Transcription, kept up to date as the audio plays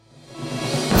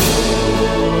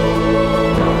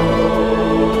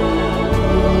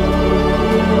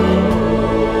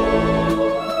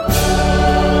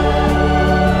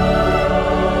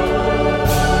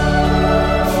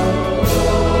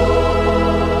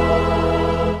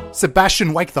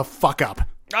Sebastian, wake the fuck up.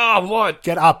 Oh, what?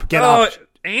 Get up.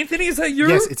 Anthony, is that you?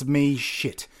 Yes, it's me.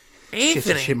 Shit.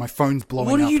 Anthony. Shit, my phone's blowing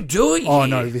up. What are you doing Oh, here?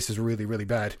 no, this is really, really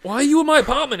bad. Why are you in my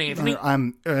apartment, Anthony?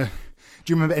 Do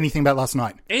you remember anything about last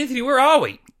night? Anthony, where are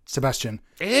we? Sebastian.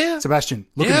 Yeah? Sebastian,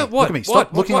 look Yeah, at me. what? Look at me. Stop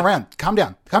What? looking What? around. Calm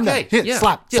down. Okay, Here, yeah.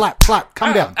 slap. Calm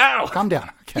Ow, down. ow. Calm down.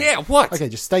 Okay. Yeah, what? Okay,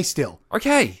 just stay still.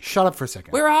 Okay. Shut up for a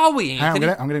second. Where are we, Hang on,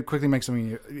 Anthony? I'm gonna quickly make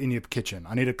something in your kitchen.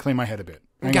 I need to clean my head a bit.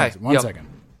 Hang Okay, on, one yep. second.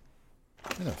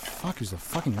 Where the fuck is the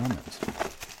fucking almonds?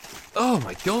 Oh,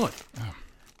 my God.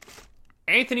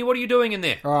 Anthony, what are you doing in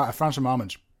there? All right, I found some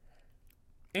almonds.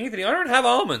 Anthony, I don't have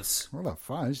almonds. What the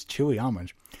fuck? It's chewy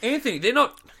almonds. Anthony, they're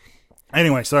not...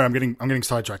 Anyway, sorry, I'm getting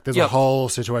sidetracked. There's a Yep. whole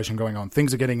situation going on.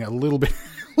 Things are getting a little bit.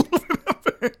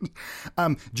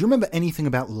 Do you remember anything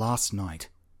about last night?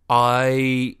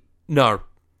 No.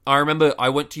 I remember I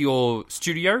went to your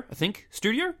studio, I think.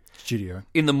 Studio?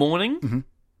 In the morning. Mm-hmm.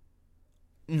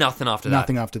 Nothing after that.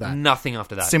 Nothing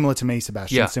after that. Similar to me,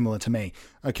 Sebastian. Yeah. Similar to me.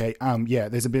 Okay. Yeah.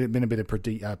 There's been a bit of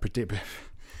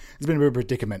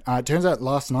predicament. It turns out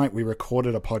last night we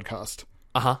recorded a podcast.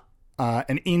 Uh-huh.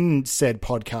 And in said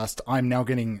podcast, I'm now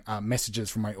getting messages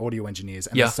from my audio engineers,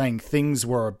 and Yeah. they're saying things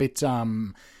were a bit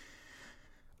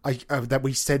that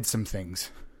we said some things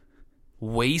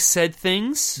We said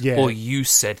things? Yeah. Or you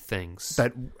said things?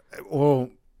 that, well,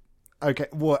 okay,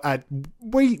 well,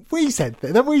 we said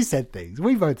that we said things.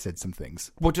 We both said some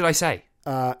things. What did I say?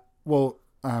 Well,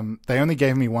 they only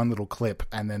gave me one little clip,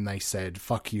 and then they said,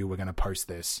 "Fuck you, we're going to post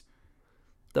this."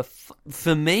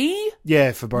 For me?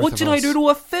 Yeah, for both of us. What did I do to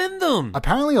offend them?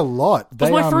 Apparently a lot. It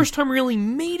was my first time really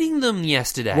meeting them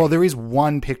yesterday. Well, there is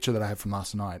one picture that I have from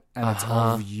last night, and it's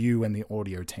of you and the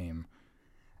audio team.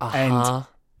 And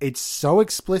it's so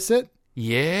explicit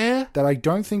Yeah? that I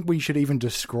don't think we should even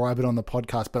describe it on the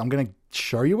podcast, but I'm going to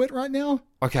show you it right now.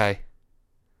 Okay.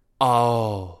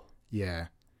 Oh. Yeah.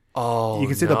 Oh, You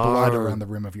can see the blood around the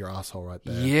rim of your asshole right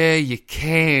there. Yeah, you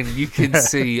can. You can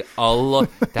see a lot.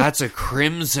 That's a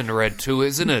crimson red too,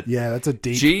 isn't it? Yeah, that's a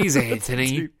deep... Jeez,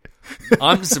 Anthony.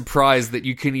 I'm surprised that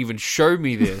you can even show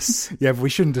me this. Yeah, but we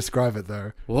shouldn't describe it,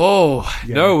 though. Whoa.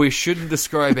 Yeah. No, we shouldn't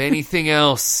describe anything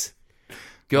else.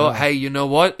 Go, Hey, you know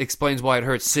what? Explains why it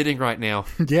hurts sitting right now.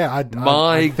 Yeah, I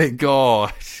My think...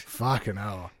 God. Fucking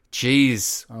hell.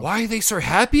 Jeez. Why are they so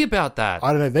happy about that?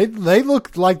 I don't know. They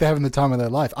look like they're having the time of their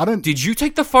life. I don't... Did you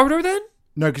take the photo then?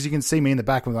 No, because you can see me in the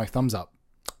back with my thumbs up.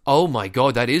 Oh my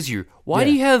God, that is you. Why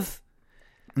do you have...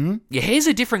 Your hair's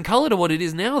a different colour to what it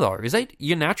is now, though. Is that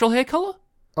your natural hair colour?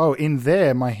 Oh, in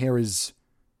there, my hair is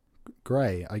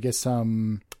grey. I guess I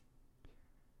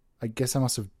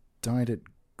must have dyed it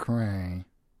grey.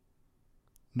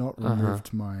 Not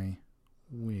removed my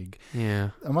wig.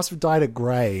 Yeah. I must have dyed it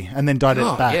grey and then dyed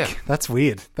it back. Yeah. That's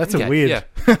weird. That's Okay, a weird... yeah.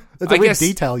 That's a I weird guess-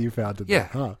 detail you found in Yeah. there.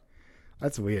 Huh.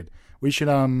 That's weird. We should,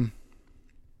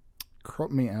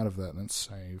 crop me out of that. Let's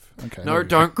save. Okay. No, there we go.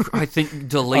 don't. I think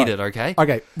delete it, okay?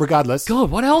 Okay, regardless. God,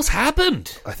 what else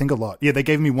happened? I think a lot. Yeah, they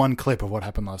gave me one clip of what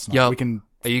happened last night. Yep. We can...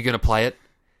 Are you going to play it?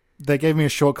 They gave me a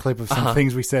short clip of some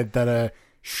things we said that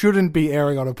shouldn't be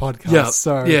airing on a podcast. Yeah.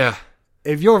 So Yeah.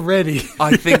 if you're ready...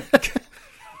 I think...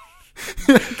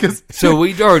 'cause- So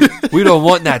we don't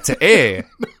want that to air.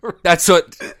 That's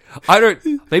what... I don't...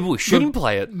 Maybe we shouldn't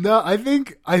play it. No, I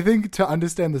think to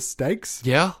understand the stakes,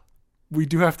 Yeah? we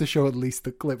do have to show at least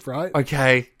the clip, right?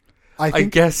 Okay. I I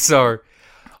think... guess so.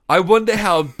 I wonder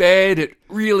how bad it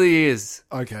really is.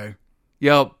 Okay.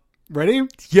 Yep. Ready?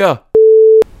 Yeah.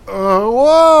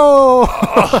 Whoa!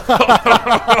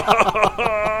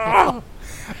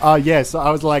 Yeah, so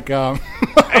I was like... Anthony.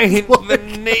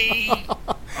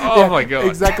 Oh, yeah, my God.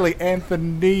 Exactly,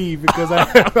 Anthony, because I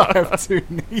have two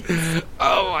knees.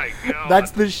 Oh, my God. That's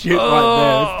the shit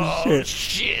right there. That's the shit.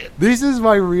 Shit. This is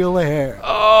my real hair.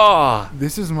 Oh,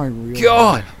 This is my real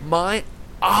God. hair. My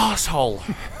asshole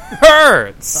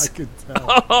hurts. I could tell.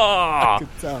 Oh. I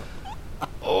could tell.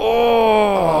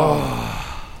 Oh.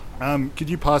 Could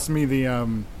you pass me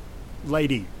the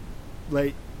lady?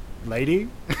 Lady?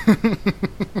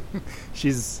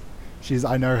 she's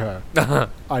I know her.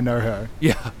 I know her.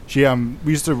 Yeah. She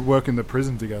we used to work in the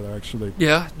prison together actually.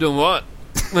 Yeah. Doing what?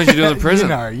 What did you do in the prison?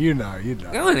 You know.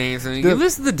 Come on, Anthony. The- Give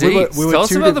us the we were- deets. we were Tell us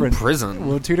two about the different- prison.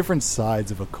 Well, two different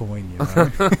sides of a coin, you know.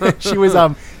 she was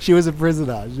a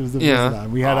prisoner. She was a Yeah. prisoner.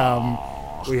 We had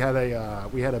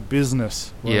we had a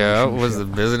business. Yeah, it was the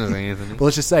relationship. business, Anthony. But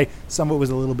let's just say some of it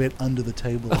was a little bit under the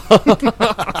table.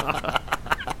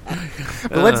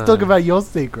 But let's talk about your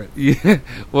secret. Yeah.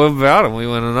 What about him? We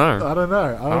want to know. I don't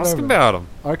know. Ask about him.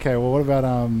 Okay, well, what about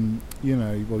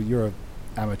well, you're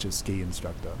amateur ski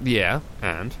instructor. Yeah,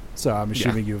 and so I'm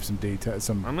assuming you have some details.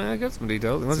 I mean, I got some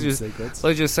details. Secrets.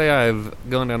 Let's just say I've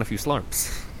gone down a few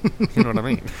slopes. You know what I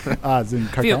mean? As in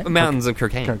cocaine? Mountains of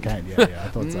cocaine. Cocaine, yeah, I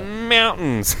thought so.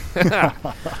 Mountains.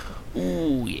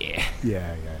 Ooh, yeah.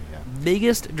 Yeah.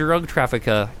 Biggest drug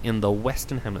trafficker in the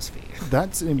Western Hemisphere.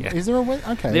 Is there a way?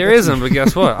 Okay. There isn't, but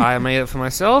guess what? I made it for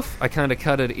myself. I kind of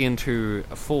cut it into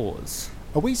fours.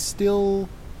 Are we still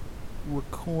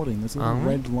recording? There's a little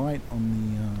red light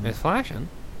on the... It's flashing.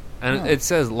 And it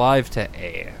says live to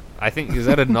air. I think, is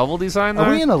that a novelty sign though?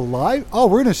 Are we in a live? Oh,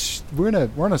 we're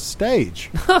on a stage.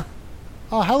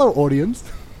 Oh, hello, audience.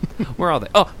 Where are they?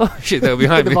 Oh shit, they're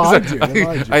behind me. Behind you.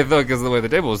 I thought because of the way the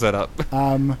table was set up.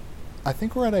 I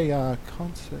think we're at a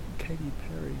concert. Katy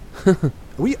Perry. Are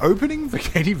we opening for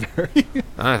Katy Perry?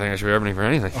 I don't think I should be opening for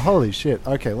anything. Holy shit.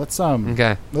 Okay, let's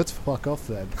fuck off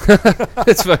then.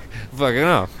 Let's fucking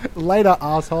off. Later,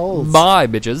 assholes. Bye,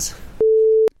 bitches.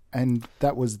 And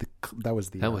that was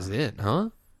it, huh?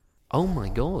 Oh my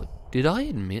god. Did I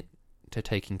admit to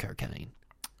taking cocaine?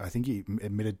 I think you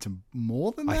admitted to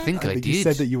more than that. I think I did. You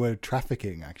said that you were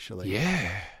trafficking, actually.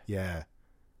 Yeah.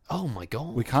 Oh my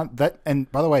god. We can't... And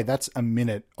by the way, that's a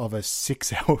minute of a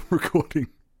 6-hour recording.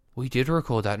 We did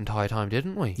record that entire time,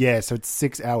 didn't we? Yeah, so it's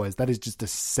 6 hours. That is just a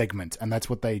segment, and that's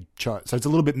what they chose. So it's a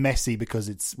little bit messy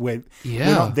because we're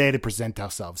not there to present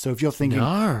ourselves. So if you're thinking,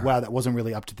 wow, that wasn't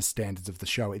really up to the standards of the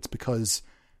show, it's because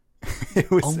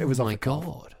it was Oh off my the cuff.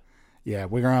 god. Yeah,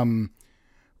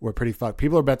 we're pretty fucked.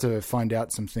 People are about to find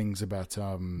out some things about you,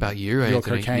 your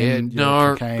Anthony. cocaine.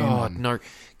 No. No.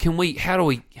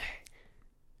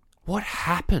 What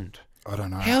happened? I don't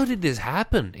know. How did this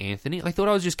happen, Anthony? I thought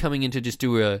I was just coming in to just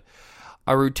do a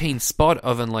routine spot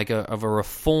of a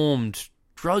reformed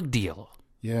drug deal.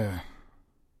 Yeah.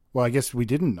 Well, I guess we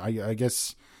didn't. I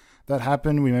guess that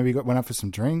happened. We maybe went out for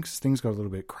some drinks. Things got a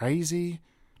little bit crazy.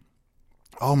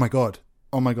 Oh my god.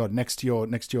 Next to your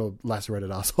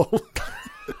lacerated asshole.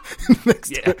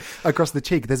 Across the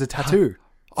cheek, there's a tattoo.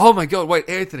 Oh my god! Wait,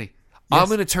 Anthony. Yes. I'm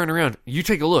going to turn around. You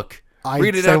take a look.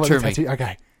 Read it out to me. Tattoo?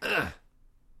 Okay.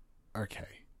 Okay.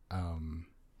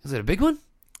 Is it a big one?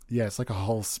 Yeah, it's like a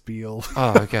whole spiel.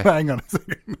 Oh, okay. Hang on a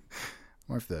second.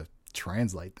 I have to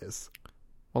translate this.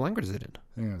 What language is it in?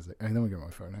 Hang on a second. Then we get my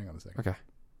phone. Hang on a second. Okay.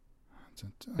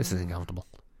 This is uncomfortable.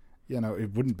 Yeah, no,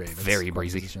 it wouldn't be. That's very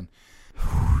breezy. Position.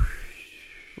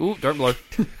 Ooh, don't blow.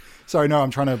 Sorry, no,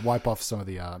 I'm trying to wipe off some of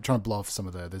the... I'm trying to blow off some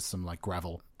of the... There's some, like,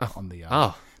 gravel on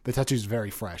the... The tattoo's very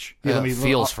fresh. Yeah, it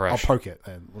feels fresh. I'll poke it.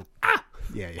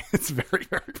 Yeah, it's very,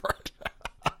 very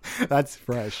fresh. That's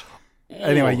fresh.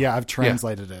 Anyway, yeah, I've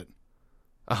translated it.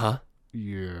 Uh-huh.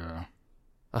 Yeah.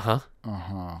 Uh-huh.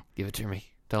 Uh-huh. Give it to me.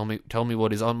 Tell me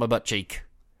what is on my butt cheek.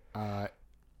 I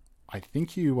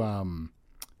think you,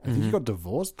 you got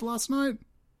divorced last night?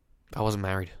 I wasn't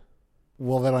married.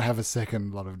 Well, then I have a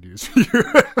second lot of news for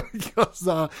you. Because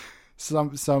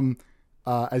some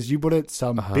as you put it,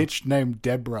 some bitch named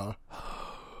Deborah.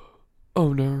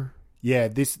 Oh no. Yeah,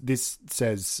 this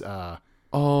says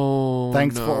oh,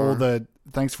 thanks no.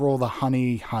 for all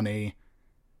the honey.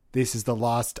 This is the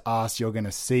last ass you're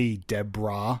gonna see,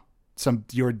 Deborah. Some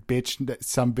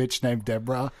bitch named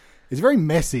Deborah. It's very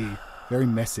messy. Very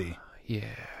messy. Yeah.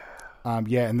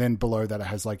 Yeah, and then below that it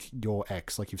has like your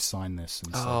ex, like you've signed this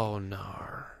and stuff. Oh no.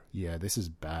 Yeah, this is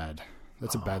bad.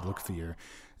 That's a bad look for you.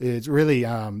 It's really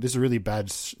this is really bad.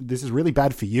 This is really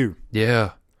bad for you.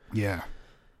 Yeah. Yeah.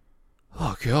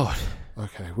 Oh god.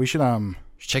 Okay, we should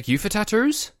check you for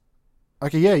tattoos?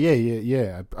 Okay,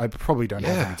 yeah. I probably don't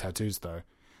have any tattoos though.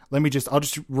 I'll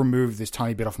just remove this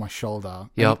tiny bit off my shoulder.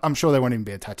 Yep. I'm sure there won't even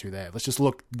be a tattoo there. Let's just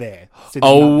look there. See,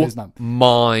 there's none.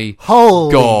 My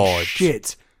holy god.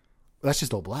 Shit. That's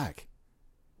just all black.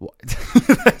 What?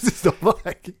 That's just all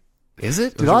black. Is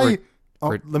it?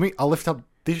 I'll lift up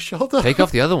this shoulder. Take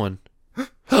off the other one.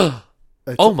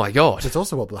 Oh my god. It's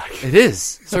also all black. It is.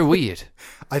 So weird.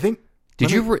 I think... Did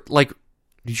you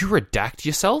redact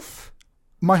yourself?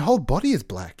 My whole body is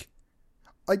black.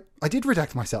 I did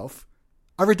redact myself.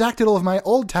 I redacted all of my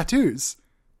old tattoos.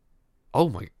 Oh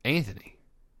my... Anthony.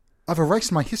 I've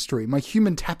erased my history. My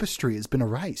human tapestry has been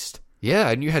erased.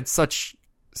 Yeah, and you had such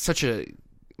a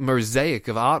mosaic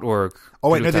of artwork.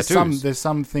 Oh wait, no, there's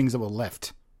some things that were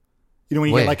left. You know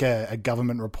when you get like a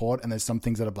government report and there's some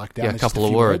things that are blacked out. Yeah, a couple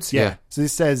of words. Yeah. So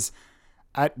this says,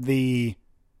 at the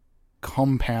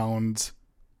compound,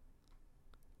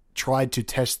 tried to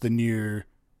test the new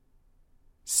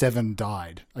 7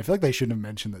 died. I feel like they shouldn't have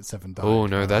mentioned that 7 died. Oh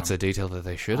no, that's a detail that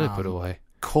they should have put away.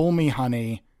 Call me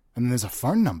honey, and then there's a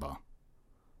phone number.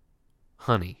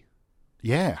 Honey.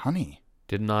 Yeah, honey.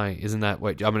 Didn't I? Isn't that...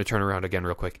 Wait, I'm going to turn around again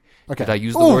real quick. Okay. Did I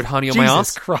use the word honey on my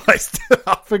ass? Jesus Christ.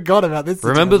 I forgot about this.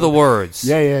 Remember the words.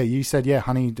 Yeah. You said,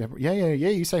 honey. Yeah,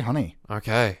 you say honey.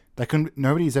 Okay.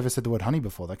 Nobody's ever said the word honey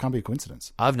before. That can't be a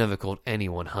coincidence. I've never called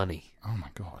anyone honey. Oh, my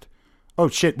God. Oh,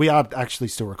 shit. We are actually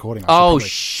still recording.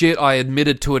 Shit. I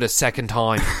admitted to it a second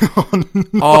time.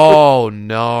 Oh,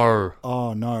 no.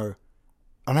 Oh, no.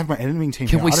 I don't have my editing team.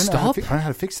 Can we stop? I don't know how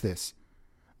to fix this.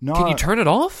 No. Can you turn it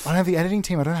off? I don't have the editing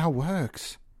team. I don't know how it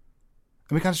works.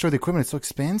 And we can't destroy the equipment. It's so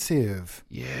expensive.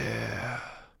 Yeah.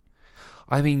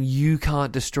 I mean, you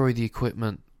can't destroy the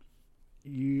equipment.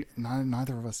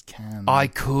 Neither of us can. I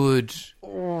could.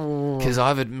 Because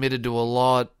I've admitted to a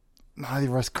lot. Neither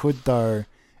of us could, though.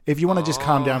 If you want to just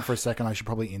calm down for a second, I should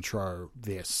probably intro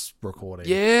this recording.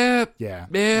 Yeah.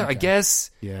 Okay. I guess.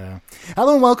 Yeah.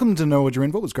 Hello and welcome to Know What You're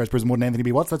In For with Disgraced Prison Warden Anthony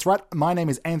B. Watts. That's right. My name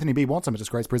is Anthony B. Watts. I'm a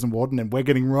Disgraced Prison Warden, and we're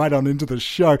getting right on into the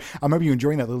show. I hope you're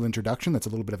enjoying that little introduction. That's a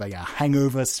little bit of a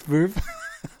hangover spoof.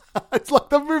 It's like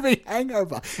the movie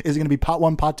Hangover. Is it going to be part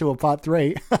 1, part 2, or part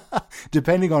 3?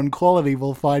 Depending on quality,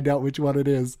 we'll find out which one it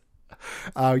is.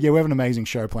 We have an amazing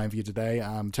show planned for you today.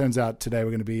 Turns out today we're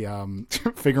going to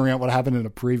be figuring out what happened in a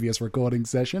previous recording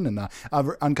session and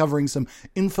uncovering some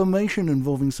information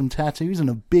involving some tattoos and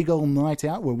a big old night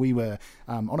out where we were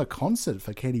on a concert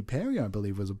for Katy Perry, I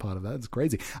believe, was a part of that. It's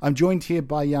crazy. I'm joined here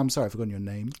by, sorry, I've forgotten your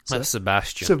name. That's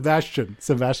Sebastian.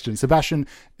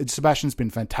 Sebastian's been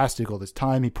fantastic all this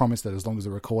time. He promised that as long as the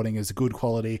recording is good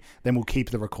quality, then we'll keep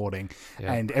the recording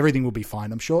and everything will be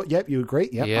fine. I'm sure. Yep, you agree?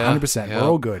 Yep, 100%. We're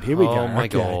all good. Here we go. Oh my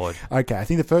God. Okay, I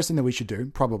think the first thing that we should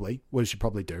do, is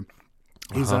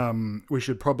we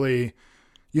should probably,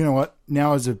 you know what?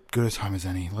 Now is as good a time as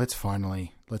any. Let's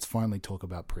finally talk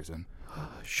about prison.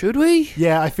 Should we?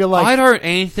 Yeah, I feel like I don't,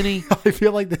 Anthony. I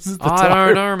feel like this is the time. I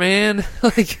don't know, man.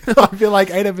 I feel like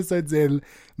 8 episodes in,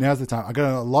 now's the time. I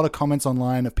got a lot of comments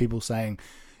online of people saying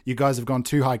you guys have gone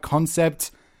too high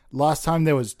concept. Last time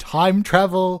there was time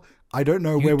travel. I don't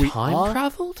know where we are. Time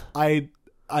traveled?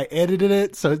 I edited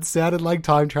it so it sounded like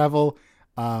time travel.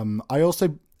 I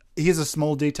also, here's a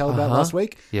small detail about last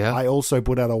week. Yeah. I also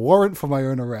put out a warrant for my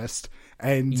own arrest.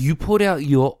 And you put out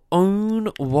your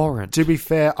own warrant. To be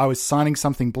fair, I was signing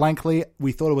something blankly.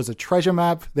 We thought it was a treasure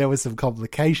map. There were some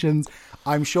complications.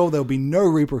 I'm sure there'll be no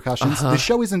repercussions. The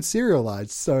show isn't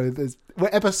serialized, so we're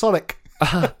episodic.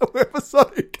 We're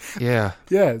episodic. Yeah.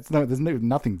 Yeah.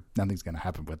 Nothing's going to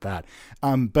happen with that.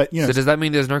 But so does that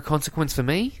mean there's no consequence for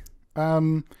me?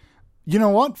 You know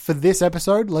what? For this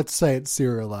episode, let's say it's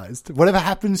serialized. Whatever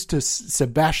happens to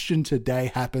Sebastian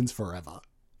today happens forever.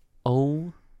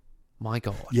 Oh my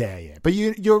God. Yeah. But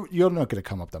you're not going to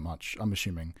come up that much, I'm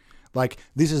assuming. Like,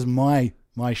 this is my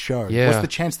show. Yeah. What's the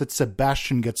chance that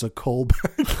Sebastian gets a call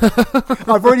back?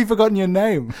 I've already forgotten your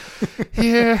name.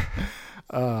 Yeah.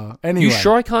 Anyway. You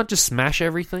sure I can't just smash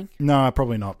everything? No,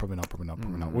 probably not.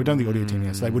 We don't the audio team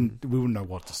yet, so we wouldn't know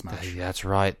what to smash. That's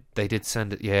right. They did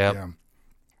send it. Yeah.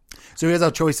 So here's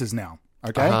our choices now.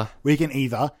 Okay, we can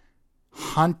either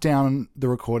hunt down the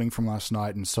recording from last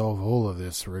night and solve all of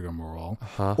this rigmarole,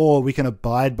 or we can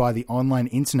abide by the online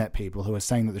internet people who are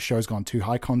saying that the show's gone too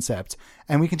high concept,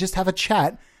 and we can just have a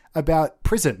chat about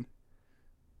prison.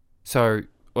 So.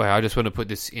 Well, I just want to put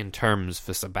this in terms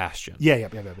for Sebastian. Yeah.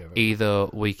 Either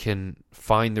we can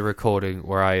find the recording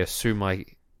where I assume I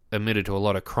admitted to a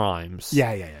lot of crimes.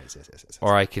 Yes.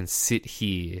 Or I can sit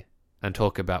here and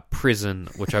talk about prison,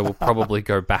 which I will probably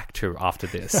go back to after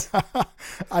this.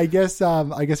 I guess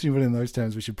even in those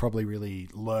terms, we should probably really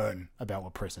learn about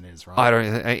what prison is, right?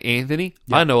 Anthony,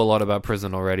 yeah. I know a lot about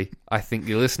prison already. I think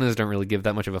the listeners don't really give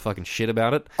that much of a fucking shit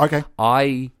about it. Okay.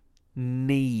 I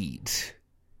need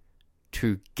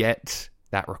to get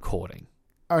that recording.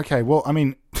 Okay, well, I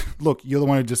mean, look, you're the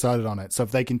one who decided on it. So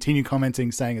if they continue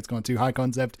commenting saying it's gone too high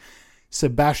concept,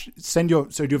 Sebastian, so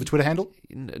do you have a Twitter handle?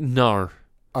 No.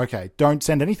 Okay, don't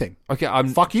send anything. Okay,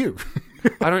 fuck you.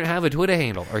 I don't have a Twitter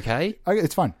handle, okay? Okay,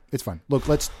 it's fine. Look,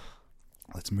 let's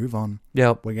move on.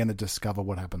 Yep. We're going to discover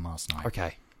what happened last night.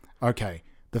 Okay.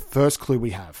 The first clue we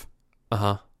have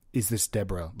is this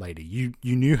Deborah lady.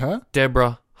 You knew her?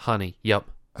 Deborah Honey, yep.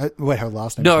 Wait, her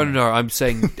last name? No. I'm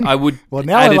saying I would. Well,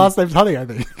 now her last name's Honey, I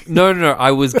think. No.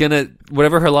 I was gonna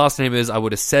whatever her last name is. I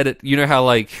would have said it. You know how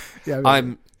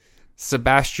I'm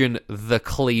Sebastian the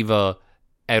Cleaver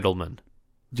Edelman.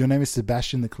 Your name is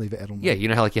Sebastian the Cleaver Edelman. Yeah, you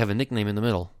know how you have a nickname in the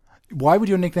middle. Why would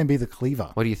your nickname be the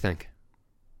Cleaver? What do you think?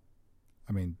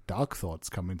 I mean, dark thoughts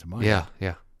come into mind.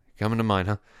 Yeah, coming to mind,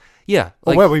 huh? Yeah.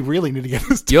 We really need to get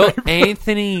this. You're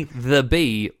Anthony the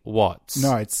B Watts.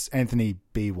 No, it's Anthony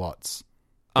B Watts.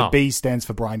 The B stands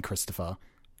for Brian Christopher.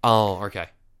 Oh, okay.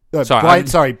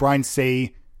 Brian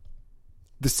C.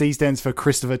 the C stands for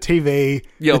Christopher TV.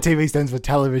 Yep. The TV stands for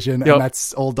television, and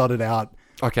that's all dotted out.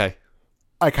 Okay.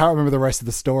 I can't remember the rest of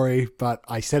the story, but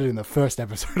I said it in the first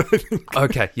episode, I think.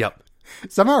 Okay, yep.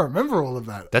 Somehow I remember all of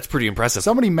that. That's pretty impressive.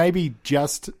 Somebody maybe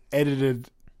just edited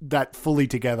that fully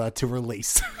together to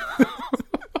release.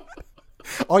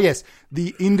 Oh, yes.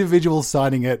 The individual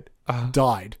signing it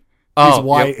died. Is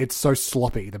why it's so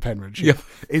sloppy, the Penrith ship.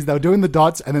 Is they were doing the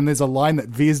dots, and then there's a line that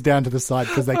veers down to the side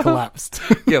because they collapsed.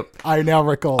 Yep. I now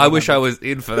recall. I wish I was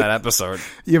in for that episode.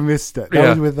 You missed it. That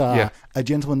was with a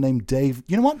gentleman named Dave.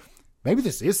 You know what? Maybe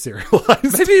this is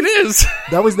serialized. Maybe it is.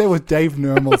 That was there with Dave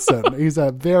Nermelson. He's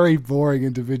a very boring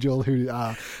individual who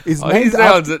is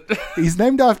he's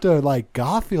named after like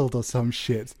Garfield or some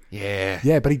shit. Yeah.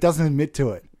 Yeah, but he doesn't admit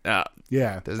to it.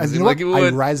 Yeah. Doesn't seem like he would.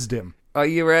 I razzed him. Oh,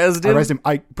 you razzed him? I razzed him.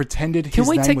 I pretended his name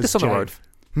was Jave. Can we take this on the road?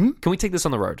 Can we take this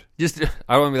on the road? Just,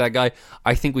 I don't want to be that guy.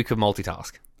 I think we could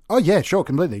multitask. Oh, yeah, sure.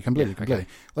 Completely. Okay.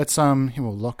 Let's, here,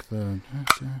 we'll lock the...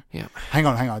 Yeah. Hang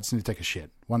on. I just need to take a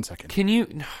shit. 1 second. Can you...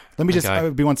 Let me just...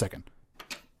 be 1 second.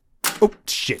 Oh,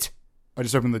 shit. I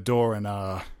just opened the door and,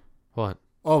 What?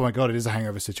 Oh, my God, it is a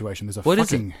hangover situation. There's a what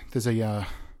fucking... Is it?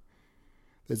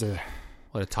 There's a...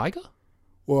 What, a tiger?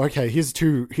 Well, okay, here's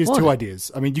two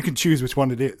ideas. I mean, you can choose which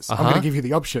one it is. I'm going to give you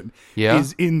the option. Yeah.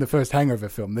 Is in the first Hangover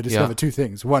film, they discover two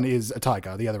things. One is a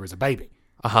tiger, the other is a baby.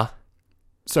 Uh-huh.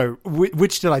 So,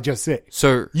 which did I just say?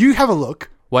 So... You have a look.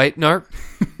 Wait, no.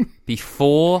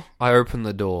 Before I open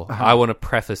the door, I want to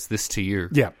preface this to you.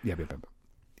 Yeah.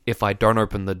 If I don't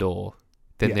open the door,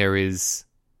 then there is,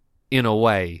 in a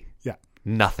way,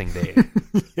 nothing there.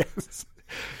 Yes.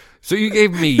 So you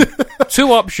gave me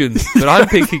two options, but I'm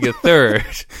picking a third.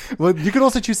 Well, you could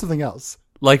also choose something else.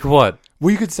 Like what? Well,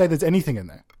 you could say there's anything in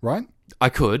there, right? I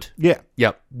could. Yeah.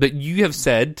 Yep. But you have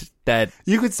said that...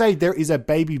 You could say there is a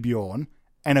baby Bjorn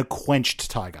and a quenched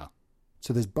tiger.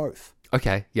 So there's both.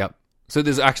 Okay, yep. So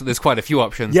there's quite a few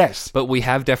options. Yes. But we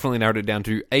have definitely narrowed it down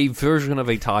to a version of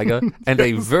a tiger and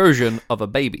a version of a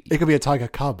baby. It could be a tiger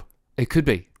cub. It could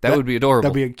be. That would be adorable.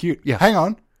 That'd be cute. Yeah. Hang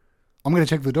on. I'm going to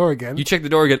check the door again. You check the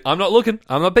door again. I'm not looking.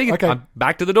 I'm not peeking. Okay. I'm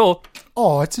back to the door.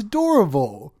 Oh, it's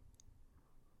adorable.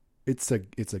 It's a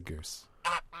goose.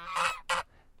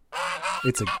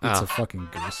 It's a fucking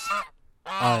goose.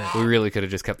 We really could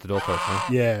have just kept the door closed,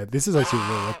 huh? Yeah, this is actually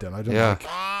really let down. I don't like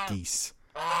geese.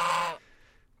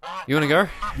 You want to go?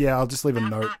 Yeah, I'll just leave a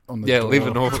note on the door. Yeah, leave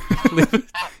a note.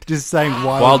 Just saying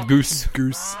wild goose.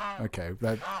 Goose. Okay,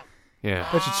 that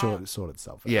should sort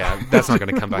itself out. Yeah, that's not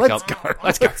going to come back Let's up. Go.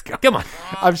 Let's go. Come on.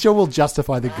 I'm sure we'll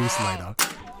justify the goose later.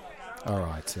 All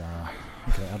right.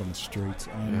 Okay, out on the street.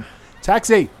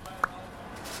 Taxi!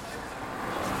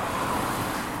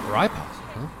 Right pass,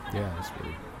 huh? Yeah, that's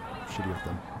really shitty of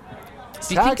them.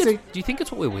 Do you think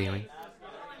it's what we're wearing?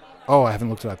 Oh, I haven't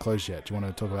looked at our clothes yet. Do you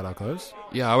want to talk about our clothes?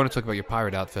 Yeah, I want to talk about your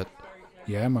pirate outfit.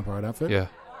 Yeah, my pirate outfit? Yeah.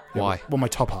 Why? Well, my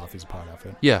top half is a pirate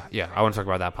outfit. Yeah. I want to talk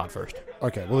about that part first.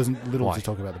 Okay, well, there's little to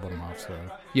talk about the bottom half, so...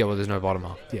 Yeah, well, there's no bottom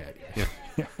half. Yeah.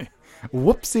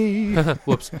 Whoopsie!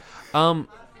 Whoops.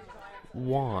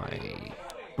 Why?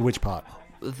 Which part?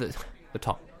 The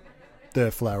top.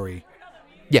 The flowery...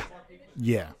 Yeah.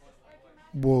 Yeah.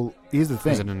 Well, here's the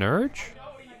thing. Is it an urge?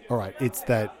 All right, it's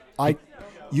that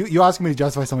you're asking me to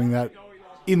justify something that,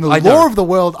 in the lore of the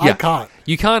world, I can't.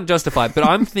 You can't justify it, but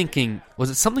I'm thinking, was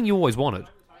it something you always wanted?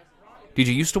 Did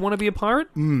you used to want to be a pirate?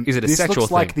 Is it a sexual thing? This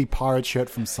looks like the pirate shirt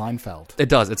from Seinfeld. It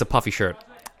does. It's a puffy shirt.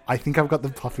 I think I've got the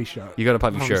puffy shirt. You got a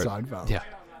puffy shirt. Seinfeld. Yeah.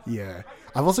 Yeah.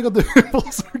 I've also got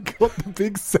the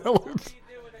big salad.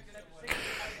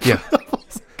 Yeah.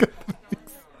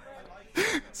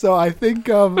 So I think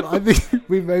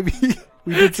we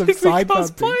did some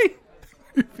Seinfeld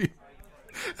things.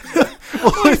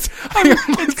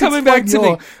 It's coming back to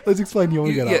me. Let's explain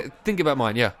your get up. Yeah, think about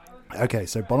mine, yeah. Okay,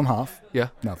 so bottom half. Yeah.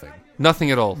 Nothing. Nothing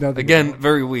at all. Again,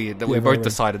 very weird that we both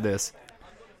decided this.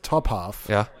 Top half.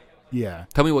 Yeah. Yeah.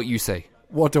 Tell me what you say.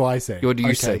 What do I say? What do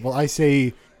you say? Well, I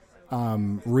see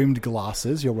rimmed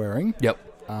glasses you're wearing. Yep.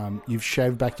 You've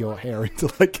shaved back your hair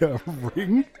into like a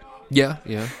ring. Yeah.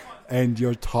 And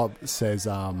your top says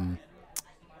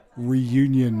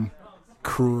reunion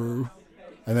crew.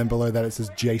 And then below that it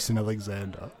says Jason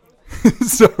Alexander.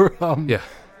 So, yeah.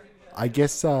 I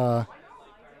guess...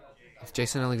 Is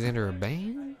Jason Alexander a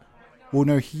band? Well,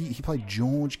 no, he played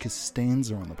George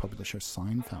Costanza on the popular show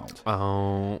Seinfeld.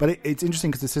 Oh. But it's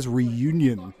interesting because it says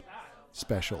reunion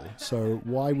special. So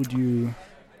why would you...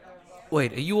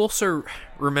 Wait, are you also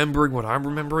remembering what I'm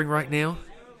remembering right now?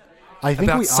 I think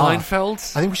about we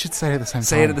Seinfeld? I think we should say it at the same time.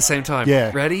 Say it at the same time.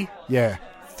 Yeah. Ready? Yeah.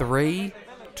 3,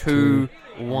 2,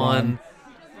 1.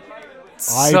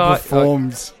 I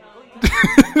performed...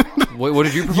 What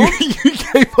did you perform? You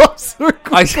gave up so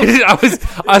quickly. I was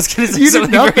going to say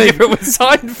something very different with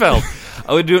Seinfeld.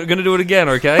 I'm going to do it again,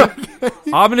 okay?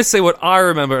 I'm going to say what I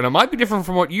remember, and it might be different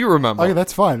from what you remember. Okay,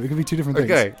 that's fine. It can be two different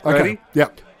things. Okay, ready?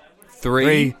 Yep.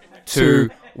 3, 2,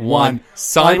 1.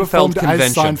 Seinfeld convention.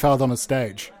 As Seinfeld on a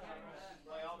stage.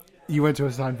 You went to a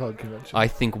Seinfeld convention. I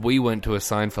think we went to a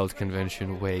Seinfeld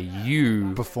convention where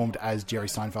you performed as Jerry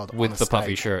Seinfeld with on the stage.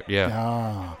 Puffy shirt. Yeah.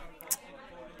 Ah.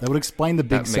 That would explain the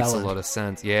big salad. That makes a lot of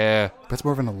sense. Yeah. That's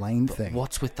more of an Elaine thing.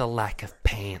 What's with the lack of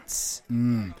pants?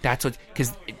 That's what...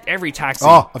 Because every taxi...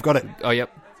 Oh, I've got it. Oh, yep.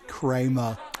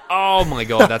 Kramer. Oh, my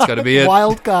God. That's got to be it.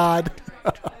 Wild card.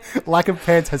 Lack of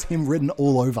pants has him written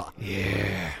all over.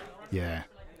 Yeah. Yeah.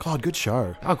 God, good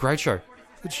show. Oh, great show.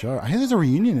 Good show. I hear there's a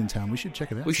reunion in town. We should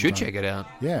check it out. We should check it out.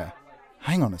 Yeah.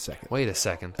 Hang on a second. Wait a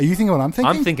second. Are you thinking what I'm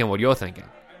thinking? I'm thinking what you're thinking.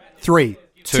 3,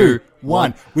 2,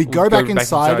 1. We go back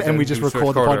inside and we just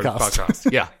record the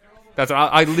podcast. Yeah. That's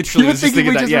I literally was just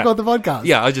thinking that. We just record the podcast.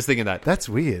 Yeah, I was just thinking that. That's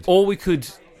weird. Or we could,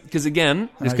 because again,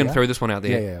 just going to throw this one out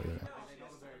there. Yeah.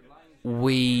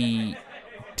 We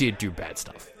did do bad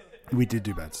stuff. We did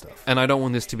do bad stuff. And I don't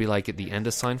want this to be like at the end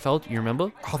of Seinfeld. You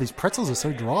remember? Oh, these pretzels are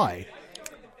so dry.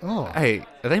 Oh. Hey,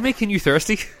 are they making you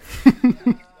thirsty?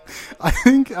 I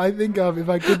think if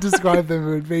I could describe them,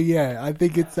 it would be, I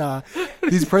think it's,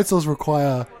 these pretzels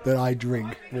require that I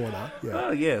drink water. Yeah.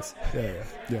 Oh, yes.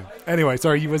 Yeah. Anyway,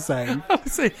 sorry, you were saying. I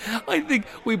was saying, I think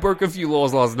we broke a few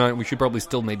laws last night. We should probably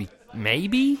still maybe?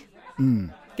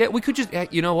 Yeah, we could just,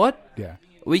 you know what? Yeah.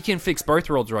 We can fix both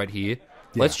roads right here.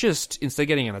 Yeah. Let's just, instead of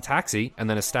getting in a taxi and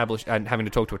then establish, and having to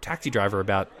talk to a taxi driver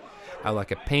about our lack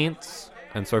of pants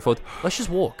and so forth, let's just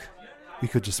walk. We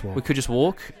could just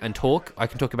walk. And talk. I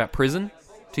can talk about prison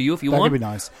to you if you want. That would be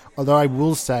nice. Although I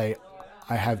will say,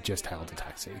 I have just hailed a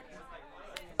taxi.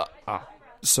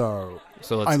 So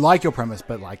I like your premise,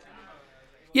 but like...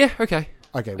 Yeah, okay.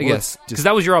 Okay, well, I guess. Because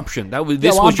that was your option.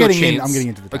 This was your chance. I'm getting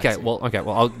into the taxi. Okay,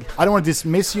 well, I don't want to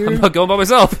dismiss you. I'm not going by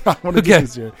myself. I want to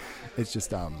dismiss you. It's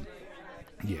just,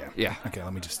 Yeah. Okay,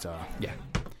 let me just, Yeah.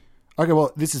 Okay,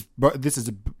 well, this is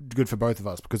good for both of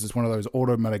us because it's one of those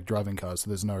automatic driving cars, so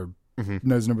there's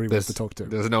nobody there to talk to.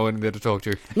 There's no one there to talk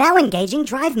to. Now engaging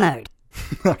drive mode.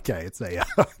 Okay, it's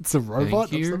a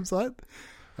robot of some sort.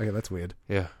 Okay, that's weird.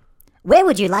 Yeah. Where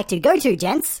would you like to go to,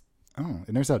 gents? Oh,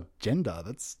 it knows our gender.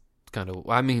 That's kind of.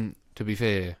 I mean, to be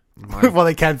fair. Well,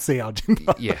 they can't see our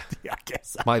gender. Yeah. I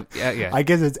guess. Yeah. I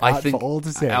guess it's out for all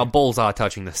to see. Our balls are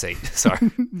touching the seat. So.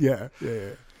 Yeah.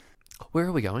 Where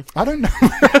are we going? I don't know.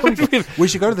 We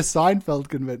should go to the Seinfeld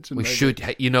convention. We should.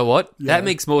 Hey, you know what? Yeah. That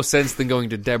makes more sense than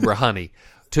going to Deborah Honey.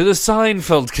 To the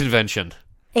Seinfeld convention.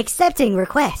 Accepting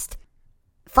request.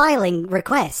 Filing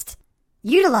request.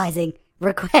 Utilizing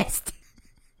request.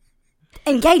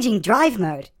 Engaging drive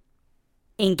mode.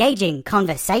 Engaging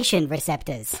conversation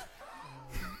receptors.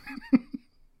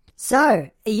 So,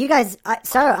 you guys...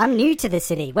 I'm new to the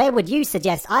city. Where would you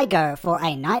suggest I go for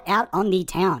a night out on the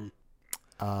town?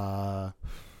 I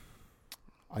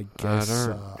guess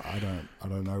I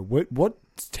don't know. What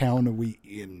town are we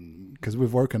in? Because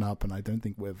we've woken up and I don't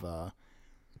think we've.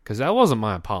 Because that wasn't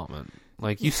my apartment.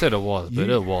 Like you said, it was, but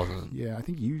it wasn't. Yeah, I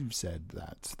think you said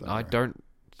that. Though.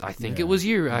 I think it was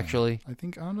you actually. I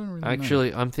don't really.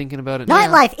 Actually, I'm thinking about it.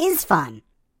 Nightlife is fun.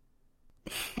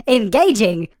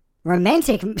 Engaging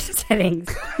romantic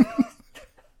settings.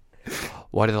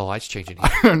 Why did the lights change in here?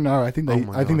 I don't know. I think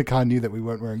the car knew that we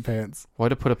weren't wearing pants. Why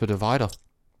did put up a divider?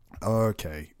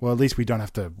 Okay. Well, at least we don't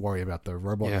have to worry about the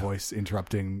robot voice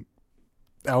interrupting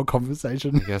our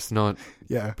conversation. I guess not.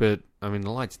 Yeah. But, I mean,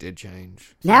 the lights did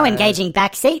change. Now engaging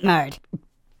backseat mode.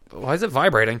 Why is it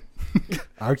vibrating?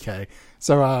 Okay.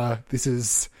 So, this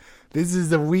is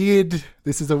a weird...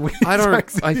 I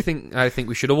think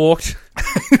we should have walked.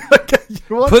 Okay, you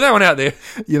know what? Put that one out there.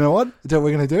 You know what? You know what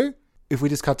we're going to do? If we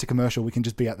just cut to commercial, we can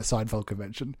just be at the Seinfeld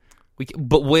convention.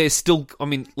 But we're still... I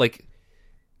mean, like...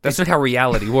 That's not how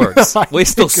reality works. We're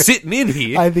still sitting in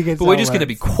here, but we're just going to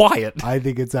be quiet. I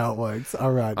think it's how it works.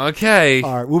 All right. Okay.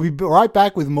 All right. We'll be right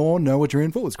back with more Know What You're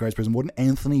In For with Grace Prison Warden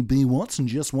Anthony B. Watts in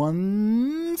just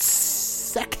 1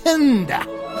 second.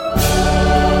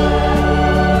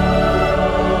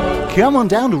 Come on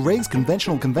down to Ray's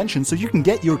Conventional Convention so you can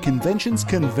get your conventions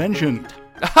conventioned.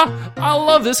 I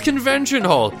love this convention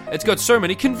hall. It's got so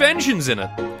many conventions in it.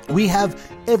 We have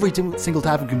every single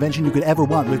type of convention you could ever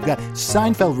want. We've got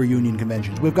Seinfeld reunion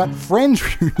conventions. We've got Friends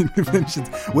reunion conventions.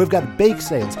 We've got bake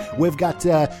sales. We've got,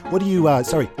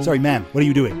 sorry, ma'am. What are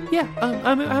you doing? Yeah,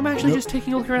 I'm actually just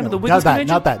taking a look around at the Wiggins convention.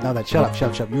 Not that. Shut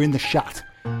up. You're in the shot.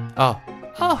 Oh.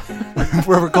 Oh.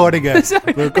 We're recording it.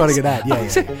 We're recording an ad. Yeah.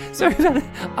 Sorry about it.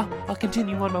 I'll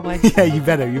continue on my way. Yeah, you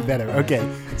better. Okay.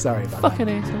 Sorry about Fucking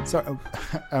asshole. Sorry.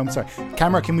 I'm sorry.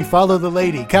 Camera, can we follow the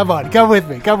lady? Come on. Come with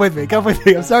me.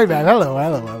 I'm sorry, man. Hello.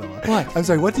 What? I'm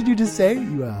sorry. What did you just say?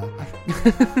 Go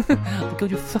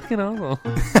you fucking asshole.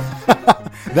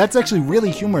 That's actually really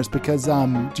humorous because,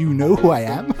 do you know who I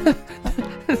am?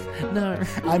 No.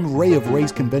 I'm Ray of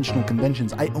Ray's Conventional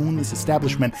Conventions. I own this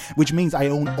establishment, which means I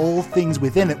own all things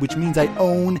within it, which means I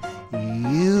own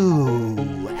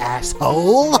you,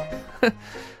 asshole.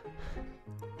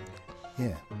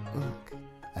 Yeah.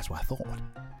 That's what I thought.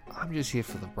 I'm just here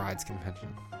for the bride's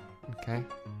convention. Okay?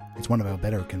 It's one of our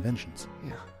better conventions.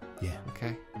 Yeah. Yeah.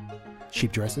 Okay.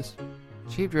 Cheap dresses?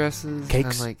 Cheap dresses.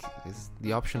 Cakes? And, is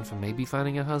the option for maybe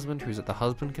finding a husband who's at the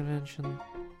husband convention?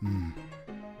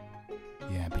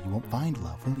 Yeah, but you won't find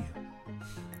love, will you?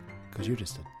 Because you're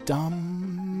just a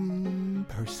dumb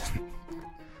person.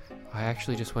 I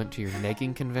actually just went to your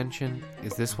negging convention.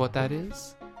 Is this what that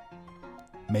is?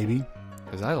 Maybe.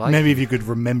 Because I like Maybe if you could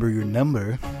remember your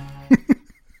number.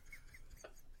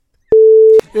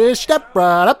 Step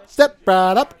right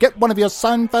up. Get one of your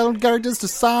Seinfeld characters to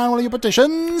sign one of your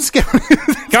petitions.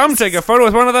 Come take a photo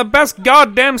with one of the best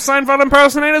goddamn Seinfeld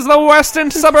impersonators the western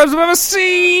suburbs have ever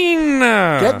seen.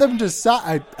 Get them to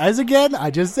sign. As again, I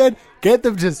just said, get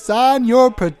them to sign your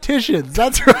petitions.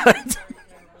 That's right.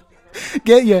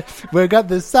 We got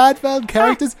the Seinfeld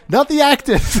characters, not the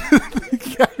actors.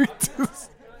 The characters.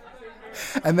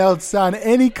 And they'll sign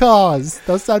any cause.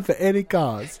 They'll sign for any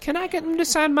cause. Can I get them to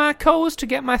sign my cause to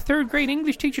get my third grade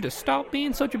English teacher to stop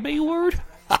being such a B-word?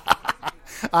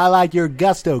 I like your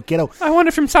gusto, kiddo. I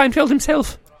wonder from Seinfeld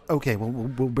himself. Okay, well,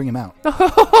 we'll bring him out.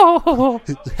 Oh.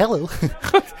 Hello.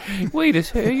 Wait a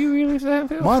second, are you really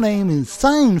Seinfeld? My name is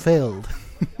Seinfeld.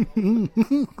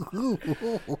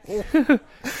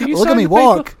 Look at me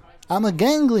walk. I'm a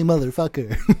gangly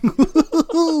motherfucker.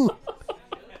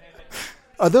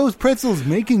 Are those pretzels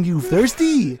making you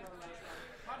thirsty?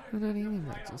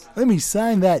 Let me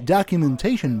sign that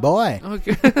documentation, boy.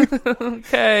 Okay.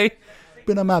 Okay.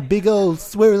 Been on my big old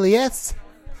swirly S.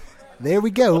 There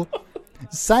we go.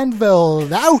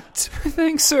 Seinfeld out.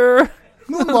 Thanks, sir.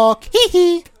 Moonwalk.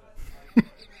 Hee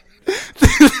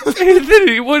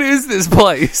Anthony, what is this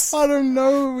place? I don't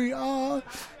know who we are.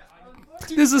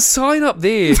 There's a sign up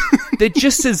there that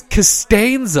just says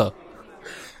Costanza.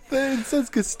 It says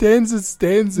Costanza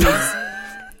stanzas.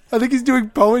 I think he's doing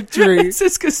poetry. It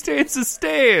says Costanza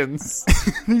stands.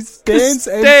 He stands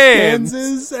and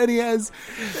stanzas, and he has...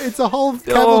 It's a whole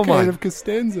cavalcade of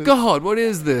Costanzas. God, what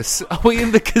is this? Are we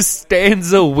in the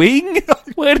Costanza wing?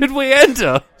 Where did we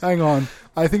enter? Hang on.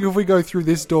 I think if we go through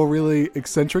this door really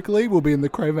eccentrically, we'll be in the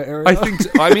Kramer area. I think...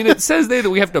 I mean, it says there that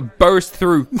we have to burst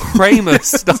through Kramer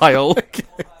style. Okay.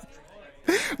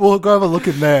 We'll go have a look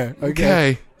in there.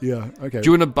 Okay. Yeah, okay. Do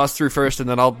you want to bust through first and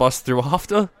then I'll bust through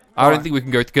after? I don't think we can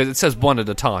go because it says one at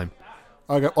a time.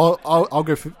 Okay, I'll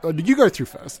go. You go through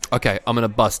first. Okay, I'm gonna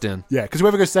bust in. Yeah, because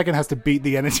whoever goes second has to beat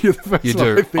the energy of the first You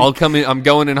one. do. I'll come in. I'm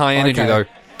going in high energy though.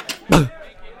 Yeah.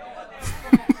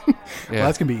 Well,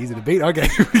 that's gonna be easy to beat. Okay,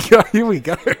 here we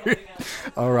go.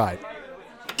 All right.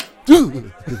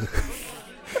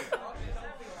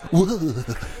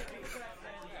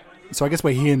 So I guess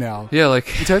we're here now. Yeah, it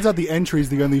turns out the entry is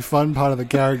the only fun part of the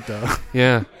character.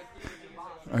 Yeah.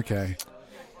 Okay.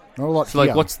 Not a lot.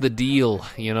 So what's the deal?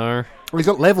 You know? Well, he's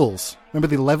got levels.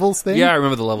 Remember the levels thing? Yeah, I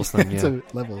remember the levels thing. Yeah. So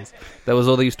levels. That was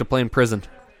all they used to play in prison.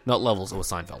 Not levels. It was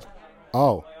Seinfeld.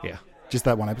 Oh. Yeah. Just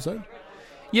that one episode?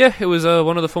 Yeah, it was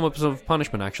one of the forms of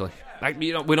punishment. Actually,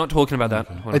 we're not talking about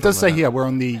that. Okay. It does say here we're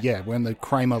on the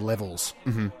Kramer levels.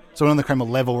 Mm-hmm. So we're on the Kramer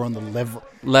level. We're on the level.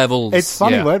 Levels. It's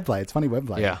funny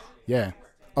wordplay. Yeah. Yeah.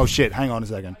 Oh shit! Hang on a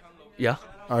second. Yeah.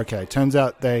 Okay. Turns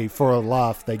out for a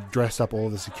laugh, they dress up all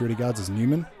the security guards as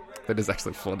Newman. That is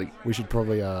actually funny. We should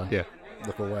probably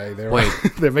look away.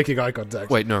 They're making eye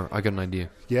contact. Wait, no, I got an idea.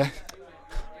 Yeah.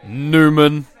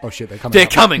 Newman. Oh shit! They're coming. They're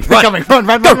coming. They're coming. Run!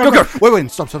 Go!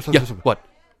 Wait! Stop! Yeah. What?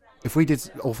 If we did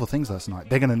awful things last night,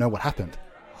 they're going to know what happened.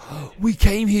 We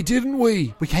came here, didn't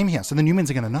we? We came here, so the Newmans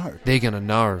are going to know. They're going to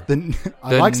know.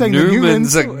 I like saying the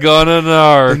Newmans are going to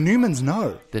know. The Newmans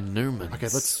know. The Newmans. Okay,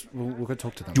 we'll go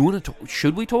talk to them. Do you want to talk?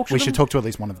 Should we talk to them? We should talk to at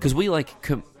least one of them. Because we,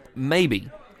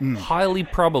 highly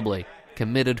probably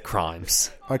committed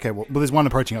crimes. Okay, well, there's one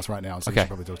approaching us right now, so we should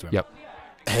probably talk to him. Yep.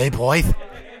 Hey, boys.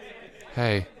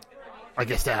 Hey. I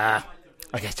guess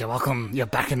you're welcome. You're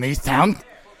back in these town.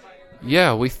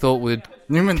 Yeah, we thought we'd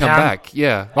Newman come town. Back.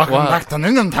 Yeah. Welcome back to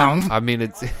Newman town. I mean,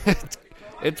 it's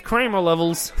Kramer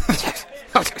levels.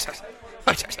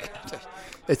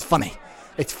 It's funny.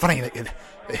 It's funny that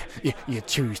you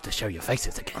choose to show your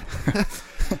faces again.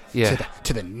 Yeah.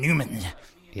 To the Newman.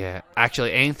 Yeah.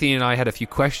 Actually, Anthony and I had a few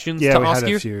questions to ask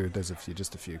you. There's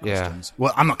just a few questions.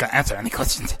 Well, I'm not going to answer any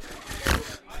questions.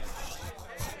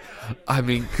 I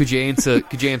mean, could you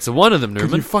answer one of them, Newman?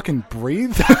 Could you fucking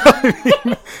breathe?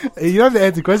 You don't have to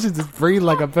answer questions, just breathe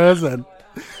like a person.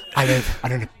 I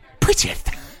don't appreciate it.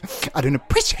 I don't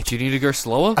appreciate it. Do you need to go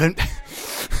slower? I don't...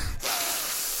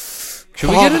 Should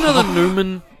we get another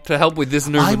Newman to help with this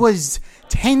Newman? I was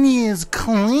 10 years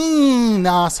clean,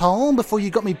 asshole, before you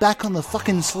got me back on the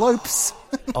fucking slopes.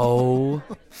 Oh.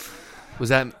 Was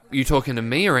that you talking to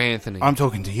me or Anthony? I'm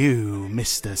talking to you,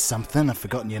 Mr. Something. I've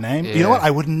forgotten your name. Yeah. You know what?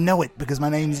 I wouldn't know it because my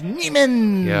name's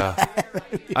Neiman. Yeah.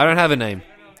 I don't have a name.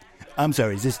 I'm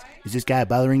sorry. Is this guy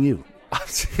bothering you?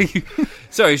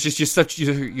 Sorry, it's just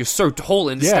you're so tall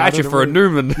in stature for a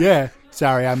Newman. Yeah.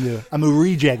 Sorry, I'm a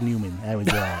reject Newman.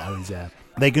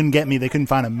 They couldn't get me. They couldn't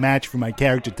find a match for my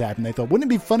character type, and they thought, wouldn't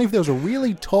it be funny if there was a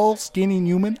really tall, skinny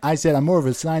Newman? I said, I'm more of a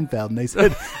Seinfeld, and they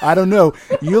said, I don't know.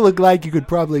 You look like you could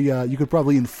probably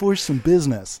enforce some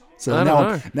business. So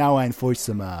now I enforce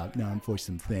some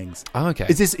things. Oh, okay.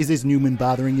 Is this Newman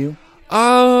bothering you? Yeah.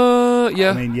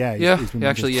 I mean, yeah.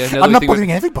 Actually, yeah. I'm not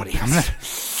bothering everybody. I'm not.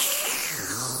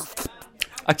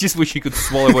 I just wish he could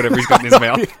swallow whatever he's got in his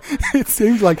mouth. It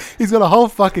seems like he's got a whole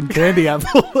fucking candy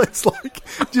apple. It's like,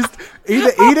 just eat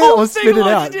it or spit it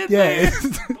out. Yeah,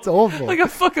 it's awful. Like a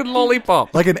fucking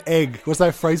lollipop. Like an egg. What's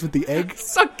that phrase with the egg?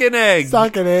 Suck an egg.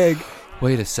 Suck an egg.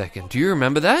 Wait a second. Do you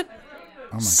remember that?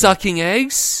 Oh my Sucking God.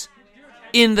 eggs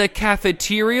in the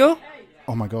cafeteria?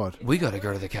 Oh my God. We gotta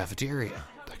go to the cafeteria.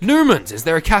 Newman's, is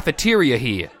there a cafeteria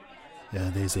here?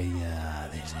 Yeah, there's a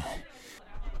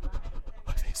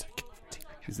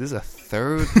Is this a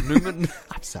third Newman?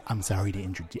 I'm sorry to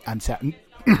introduce. I'm sorry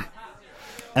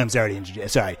to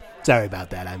introduce. Sorry about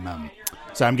that. I'm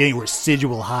getting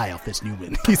residual high off this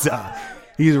Newman. He's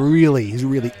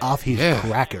really off his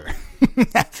cracker,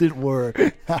 as it were.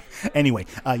 Anyway,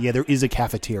 there is a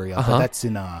cafeteria, but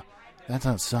that's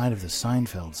outside of the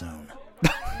Seinfeld zone.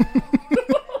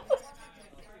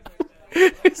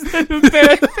 Is that a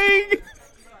bad thing?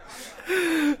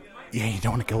 Yeah, you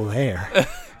don't want to go there.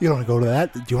 You don't want to go to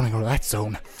that. You want to go to that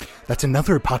zone. That's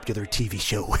another popular TV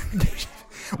show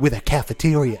with a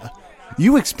cafeteria.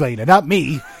 You explain it, not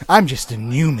me. I'm just a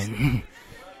Newman.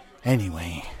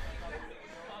 Anyway,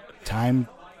 time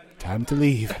to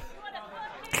leave.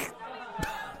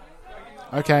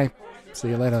 Okay, see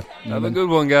you later, Newman. Have a good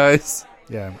one, guys.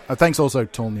 Yeah. Thanks also,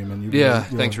 Tall Newman.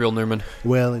 Thanks, real Newman.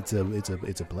 Well, it's a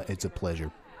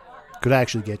pleasure. Could I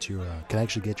actually get your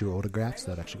autographs?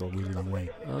 That'd actually go a really long way.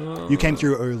 You came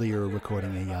through earlier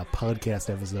recording a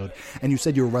podcast episode, and you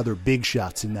said you were rather big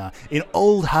shots in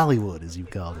old Hollywood, as you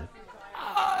called it.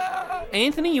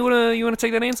 Anthony, you wanna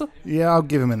take that answer? Yeah, I'll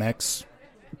give him an X.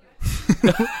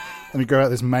 Let me grab out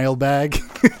this mailbag.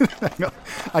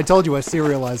 I told you I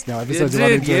serialized now. Episodes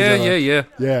Yeah.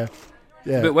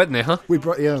 Yeah. A bit wet in there, huh?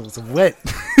 It's wet.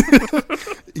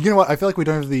 You know what? I feel like we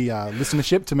don't have the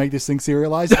listenership to make this thing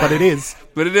serialized, but it is.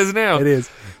 But it is now. It is.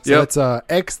 So let's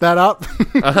X that up.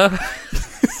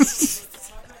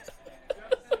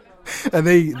 And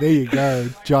there you go.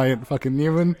 Giant fucking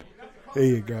Newman. There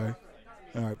you go.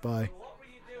 All right, bye.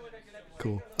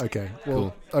 Cool. Okay.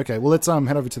 Well, let's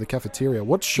head over to the cafeteria.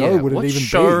 What show would it even be? What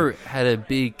show had a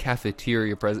big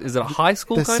cafeteria present? Is it a high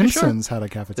school kind of show? The Simpsons had a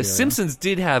cafeteria. The Simpsons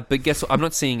did have, but guess what? I'm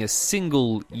not seeing a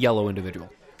single yellow individual.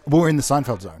 Well, we're in the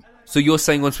Seinfeld zone. So you're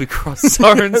saying once we cross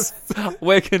zones,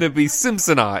 we're going to be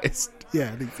Simpsonized?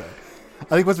 Yeah, I think so.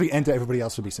 I think once we enter, everybody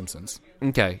else will be Simpsons.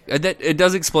 Okay. It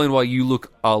does explain why you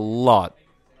look a lot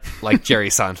like Jerry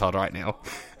Seinfeld right now.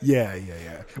 Yeah.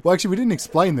 Well, actually, we didn't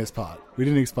explain this part.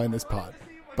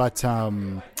 But I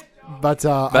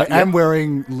am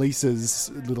wearing Lisa's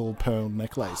little pearl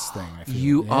necklace thing.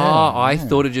 You are? I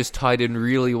thought it just tied in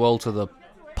really well to the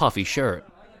puffy shirt.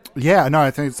 Yeah, no,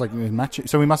 I think it's like matching.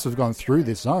 So we must have gone through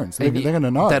this zone. So they're going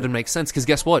to know. That would make sense, because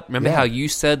guess what? Remember how you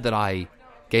said that I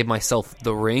gave myself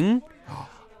the ring?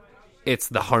 It's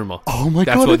the Homer. Oh my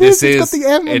God, that's what this is. It's got the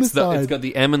M on the side. It's got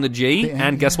the M and the G,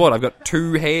 and guess what? I've got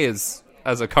 2 hairs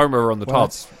as a comb over on the top.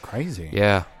 That's crazy.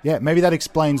 Yeah. Yeah, maybe that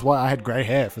explains why I had grey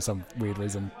hair for some weird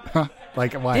reason.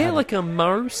 Like a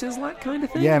Mo Sizzler kind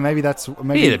of thing? Yeah, maybe that's...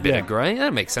 He had a bit of grey.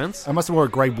 That makes sense. I must have wore a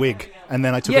grey wig, and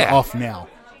then I took it off now.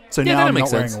 So now I'm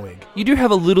not wearing a wig. You do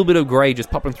have a little bit of grey just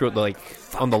popping through it,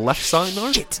 on the left side,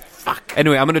 though. Shit. Fuck.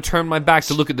 Anyway, I'm going to turn my back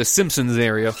to look at the Simpsons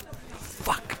area.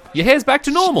 Fuck. Your hair's back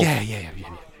to normal. Yeah.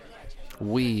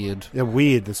 Weird. Yeah,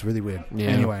 weird. That's really weird. Yeah.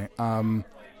 Anyway,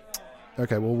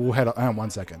 okay, well, we'll head on. Hang on 1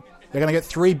 second. They're going to get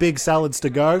 3 big salads to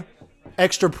go.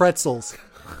 Extra pretzels.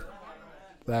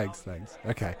 Thanks.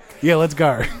 Okay. Yeah, let's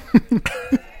go.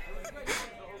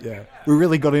 Yeah. We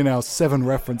really got in our 7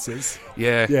 references.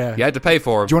 Yeah. You had to pay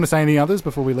for them. Do you want to say any others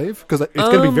before we leave? Because it's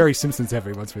going to be very Simpsons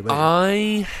heavy once we leave.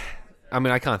 I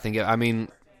mean, I can't think of... I mean,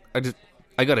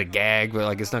 I got a gag, but,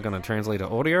 like, it's not going to translate to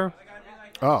audio.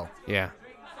 Oh. Yeah.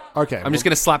 Okay. I'm just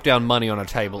going to slap down money on a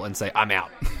table and say, I'm out.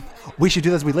 We should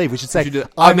do that as we leave. We should say,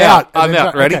 I'm out. I'm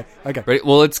out. Ready? Okay. Ready?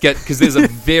 Well, let's get... Because there's a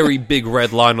very big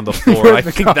red line on the floor. I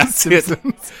think that's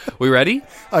Simpsons. It. We ready?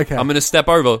 Okay. I'm going to step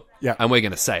over. Yeah. And we're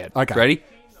going to say it. Okay. Ready?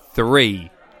 3,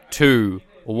 2,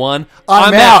 1.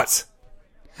 I'm out.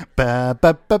 I'm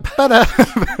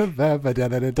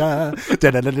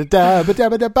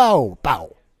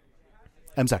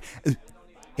sorry.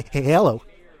 Hey, hello.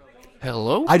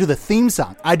 Hello? I do the theme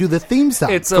song.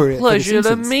 It's a pleasure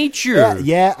to meet you.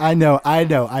 Yeah, I know.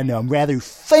 I'm rather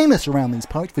famous around these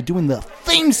parts for doing the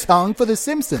theme song for The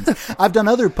Simpsons. I've done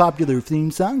other popular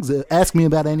theme songs. Ask me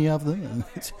about any of them.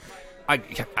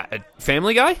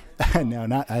 Family Guy?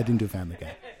 No, I didn't do Family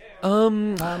Guy. I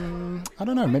don't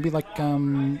know. Maybe like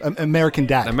American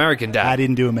Dad. American Dad. I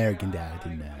didn't do American Dad. I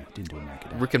didn't do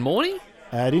American Dad. Rick and Morty?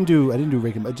 I didn't do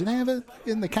Rick and Morty. Do they have a?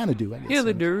 They kind of do. I guess. Yeah,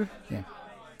 they do. Yeah.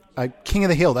 King of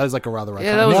the Hill. That was like a rather.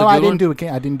 Yeah, that was a good one. I didn't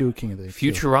do a King of the Hill.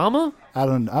 Futurama? I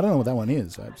don't know what that one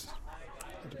is. You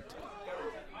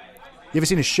ever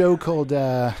seen a show called?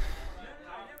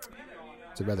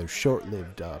 It's a rather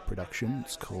short-lived production.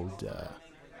 It's called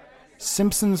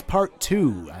Simpsons Part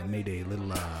 2. I made a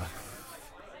little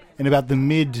in about the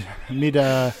mid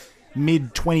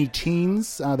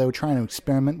 20-teens. They were trying to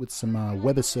experiment with some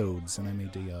webisodes, and I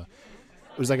made it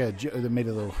was like they made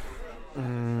a little.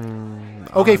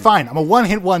 Okay, fine. I'm a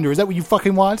one-hit wonder. Is that what you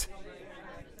fucking want?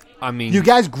 I mean, you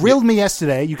guys grilled me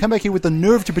yesterday. You come back here with the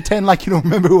nerve to pretend like you don't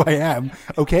remember who I am.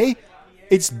 Okay.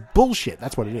 It's bullshit.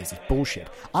 That's what it is. It's bullshit.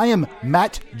 I am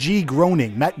Matt G.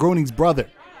 Groening, Matt Groening's brother.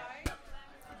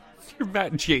 You're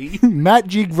Matt G. Matt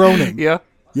G. Groening. Yeah.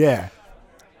 Yeah.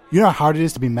 You know how hard it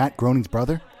is to be Matt Groening's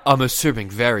brother? I'm assuming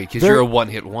because you're a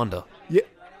one-hit wonder. Yeah.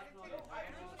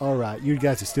 All right. You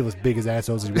guys are still as big as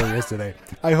assholes as you were yesterday.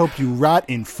 I hope you rot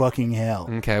in fucking hell.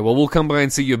 Okay, well, we'll come by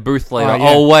and see your booth later.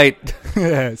 Yeah. Oh, wait.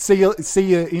 Yeah. See you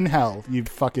in hell, you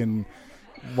fucking...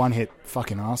 one-hit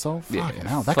fucking arsehole. Fucking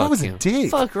hell. That guy was a dick.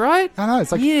 Fuck, right? I know.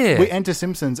 It's like we enter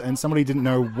Simpsons and somebody didn't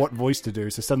know what voice to do,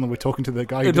 so suddenly we're talking to the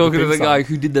guy who did the guy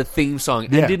who did the theme song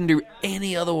and didn't do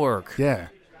any other work. Yeah.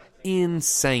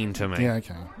 Insane to me. Yeah,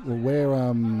 okay. Well,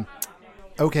 we're...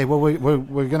 Okay, well,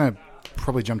 we're going to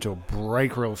probably jump to a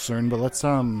break real soon, but let's...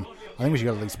 I think we should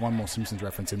get at least one more Simpsons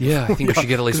reference in. Yeah, I think we should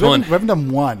get at least one. We haven't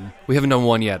done one. We haven't done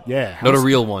one yet. Yeah. Not a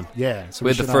real one. Yeah. So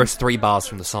we had the first 3 bars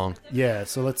from the song. Yeah,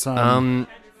 so let's... do you want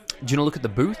to look at the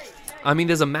booth? I mean,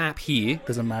 there's a map here.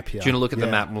 There's a map here. Do you want to look at the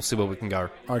map and we'll see where we can go?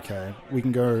 Okay. We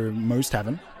can go Moe's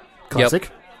Tavern. Classic.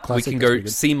 Yep. Classic. We can go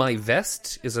See My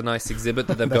Vest is a nice exhibit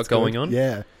that they've got going on.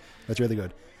 Yeah. That's really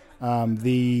good.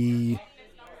 We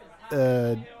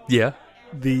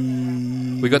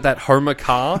got that Homer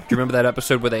car. Do you remember that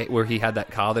episode where he had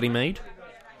that car that he made?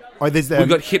 Oh, there's that. We've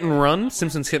got Hit and Run,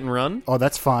 Simpsons Hit and Run. Oh,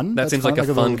 that's fun. That seems like a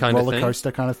fun kind of thing. Roller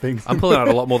coaster kind of thing. I'm pulling out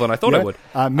a lot more than I thought I would.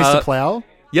 Mr. Plow.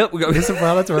 Yep, we got Mr.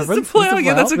 Plow. That's a reference. Mr. Plow,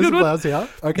 yeah, that's a good one. Mr. Plow's here.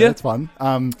 Okay, that's fun. We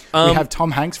have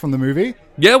Tom Hanks from the movie.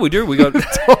 Yeah, we do. We got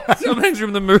Tom Hanks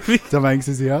from the movie. Tom Hanks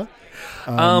is here.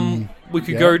 We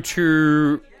could go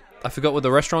to... I forgot what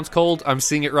the restaurant's called. I'm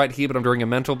seeing it right here, but I'm drawing a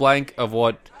mental blank of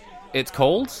what it's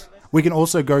called. We can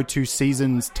also go to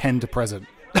seasons 10 to present.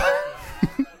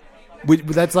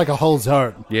 That's like a whole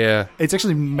zone. Yeah. It's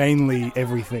actually mainly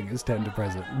everything is 10 to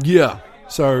present. Yeah.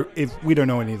 So if we don't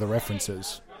know any of the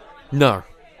references... No.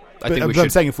 I'm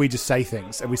saying if we just say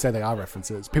things and we say they are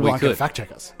references, people aren't going to fact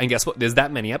check us. And guess what? There's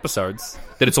that many episodes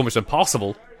that it's almost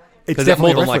impossible. It's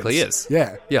definitely more than likely is.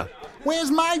 Yeah. Yeah.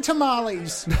 Where's my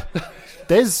tamales?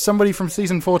 There's somebody from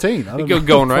season 14. You're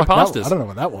going right past us. I don't know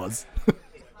what that was.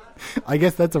 I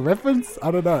guess that's a reference?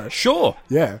 I don't know. Sure.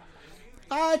 Yeah.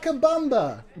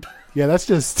 Kabumba. Yeah, that's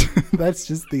just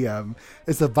the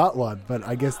it's the butt one, but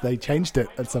I guess they changed it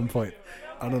at some point.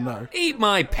 I don't know. Eat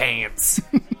my pants.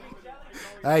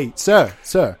 Hey, sir.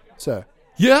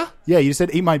 Yeah? Yeah, you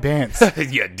said eat my pants.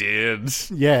 You did.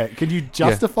 Yeah, can you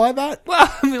justify that?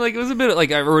 Well, I mean, like, it was a bit,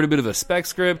 like, I wrote a bit of a spec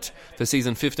script for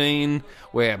season 15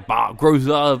 where Bart grows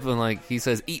up and, like, he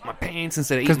says, eat my pants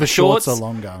instead of eat my shorts. Because the shorts are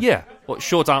longer. Yeah. Well,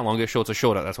 shorts aren't longer, shorts are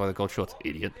shorter. That's why they're called shorts,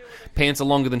 idiot. Pants are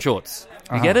longer than shorts.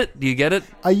 You get it? Do you get it?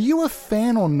 Are you a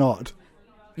fan or not?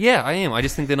 Yeah, I am. I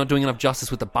just think they're not doing enough justice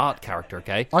with the Bart character,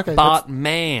 okay? Okay. Bart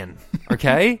man,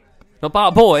 okay? Not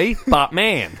Bart boy, Bart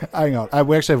man. Hang on.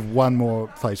 We actually have one more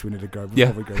place we need to go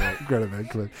before we go to the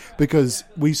clip. Because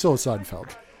we saw Seinfeld.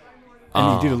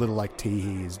 And you did a little like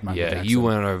Teehees. Michael Jackson. You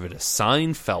went over to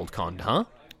SeinfeldCon, huh?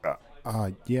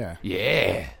 Yeah.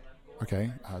 Yeah.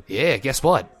 Okay. Yeah, guess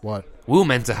what? What? We were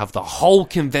meant to have the whole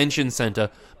convention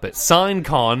center, but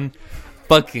SeinCon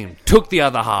fucking took the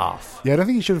other half. Yeah, I don't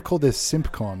think you should have called this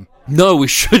SimpCon. No, we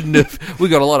shouldn't have. We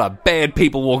got a lot of bad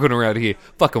people walking around here.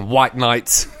 Fucking white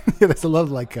knights. Yeah, there's a lot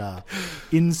of like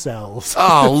incels.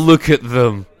 Oh, look at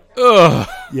them. Ugh.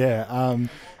 Yeah.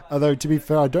 Although to be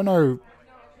fair, I don't know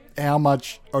how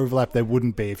much overlap there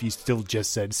wouldn't be if you still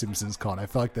just said Simpsons Con. I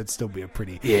feel like that'd still be a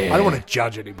pretty... Yeah. I don't want to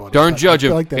judge anybody. Don't judge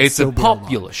him. Like it's a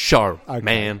popular show,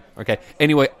 man. Okay.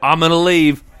 Anyway, I'm going to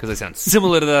leave because I sound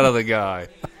similar to that other guy.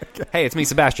 Okay. Hey, it's me,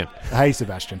 Sebastian. Hey,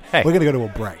 Sebastian. Hey. We're going to go to a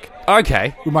break.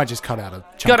 Okay. We might just cut out a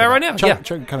chunk. Cut out right now. Cut out a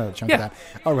chunk of that.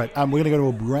 All right. We're going to go to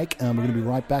a break. We're going to be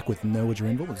right back with Noah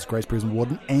Jerinville, with Grace Prison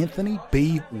Warden, Anthony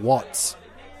B. Watts.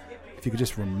 If you could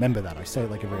just remember that. I say it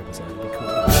like every episode. It'd be cool.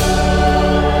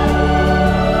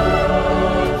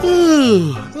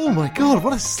 Oh my god,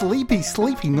 what a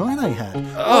sleepy night I had.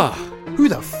 Who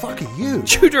the fuck are you?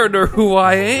 You don't know who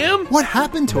I am? What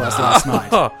happened to us last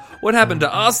night? What happened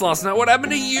to us last night? What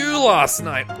happened to you last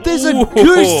night? There's a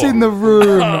goose in the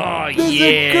room. There's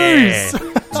a goose.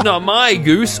 It's not my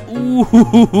goose.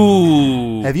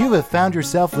 Ooh. Have you ever found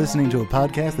yourself listening to a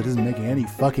podcast that isn't making any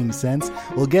fucking sense?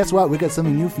 Well, guess what? We got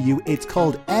something new for you. It's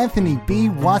called Anthony B.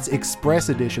 Watts Express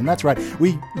Edition. That's right.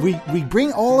 We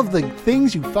bring all of the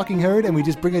things you fucking heard and we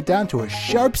just bring it down to a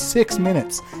sharp 6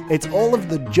 minutes. It's all of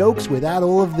the jokes without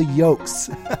all of the yokes.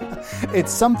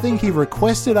 It's something he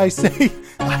requested I say.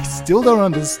 I still don't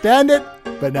understand it,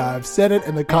 but now I've said it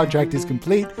and the contract is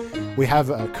complete. We have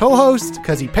a co-host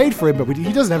because he paid for him, but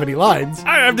he doesn't have any lines.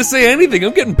 I don't have to say anything.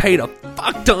 I'm getting paid a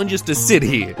fuck ton just to sit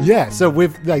here. Yeah, so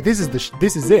we've like this is it.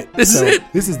 This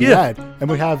is the ad,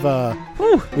 and we have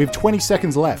 20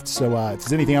 seconds left. So, if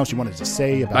there's anything else you wanted to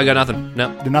say about? I got nothing.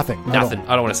 No, nothing. Nothing.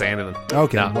 I don't want to say anything.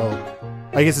 Okay. No. Well,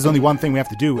 I guess there's only one thing we have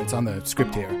to do. It's on the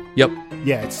script here. Yep.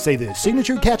 Yeah, it's say the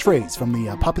signature catchphrase from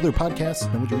the popular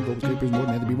podcast. No Jerinville, with Grace Prison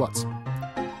Warden, Anthony B. Watts.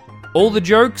 All the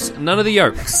jokes, none of the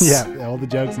yokes. Yeah, all the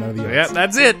jokes, none of the yokes. Yep,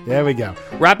 that's it. There we go.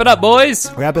 Wrap it up, boys.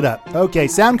 Wrap it up. Okay,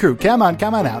 sound crew, come on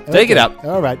out. Take it out.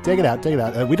 All right, take it out.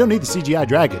 We don't need the CGI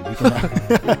dragon. We can,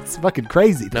 it's fucking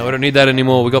crazy. No, we don't need that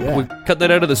anymore. We cut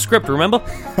that out of the script, remember?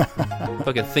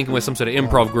 Fucking thinking we're some sort of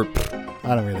improv group.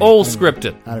 I don't really. All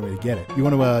scripted. I don't really get it. You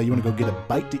want to go get a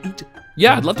bite to eat?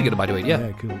 Yeah, I'd love to get a bite to eat.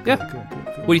 Yeah. Yeah, cool.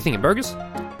 What are you thinking? Burgers?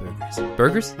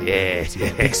 Burgers? Yeah.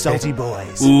 Big Salty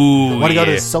Boys. Ooh, want to go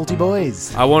to Salty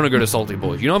Boys? I want to go to Salty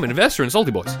Boys. You know, I'm an investor in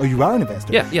Salty Boys. Oh, you are an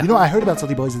investor? Yeah. You know, I heard about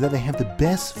Salty Boys is that they have the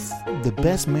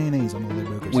best mayonnaise on all their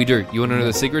burgers. We do. You want to know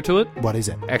the secret to it? What is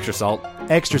it? Extra salt.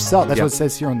 Extra salt. That's what it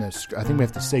says here on this. I think we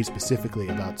have to say specifically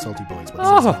about Salty Boys.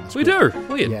 We do.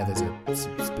 Weird. Yeah, there's a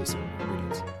specific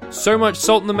ingredients. So much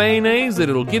salt in the mayonnaise that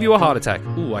it'll give you a heart attack.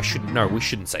 Ooh, we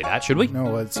shouldn't say that, should we?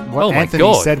 No, it's what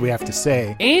Anthony said we have to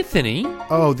say. Anthony?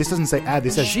 Oh, this doesn't say ad,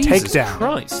 this says Jesus takedown.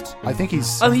 Christ. I think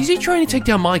he's... Oh, is he trying to take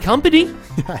down my company?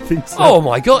 I think so. Oh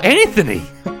my god, Anthony!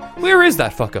 Where is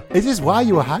that fucker? Is this why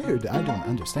you were hired? I don't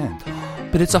understand.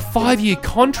 But it's a 5-year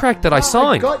contract that I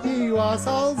signed. I got you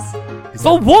assholes.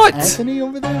 For what? Anthony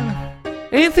over there?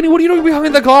 Anthony, what are you doing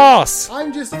behind the glass?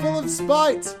 I'm just full of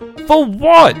spite. For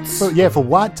what? For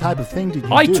what type of thing did you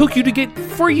do? I took you to get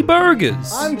free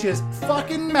burgers. I'm just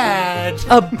fucking mad.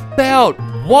 About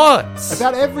what?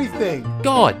 About everything.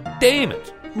 God damn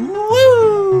it.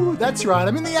 Woo! That's right,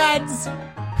 I'm in the ads.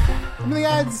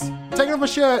 Taking off my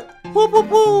shirt. Woo, woo,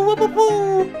 woo, woo, woo,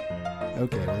 woo.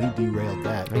 Okay, well, he derailed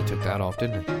that. He took that off,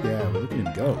 didn't he? Yeah, well, look at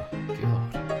him go.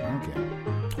 God.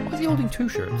 Okay. Why is he holding 2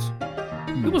 shirts?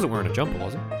 He wasn't wearing a jumper,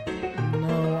 was he?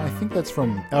 No, I think that's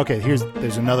from... Okay,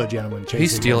 there's another gentleman chasing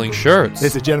He's stealing him. shirts.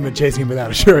 There's a gentleman chasing him without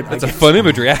a shirt. That's a fun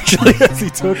imagery, actually. Yes, he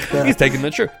took that. He's taking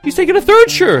that shirt. He's taking a 3rd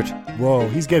shirt. Whoa,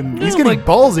 he's getting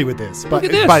ballsy with this. Look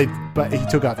at this. But he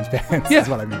took off his pants. Yeah. That's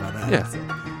what I mean by that. Yeah. So,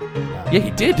 yeah,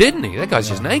 he did, didn't he? That guy's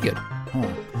just naked. Huh.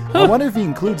 I wonder if he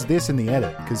includes this in the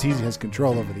edit, because he has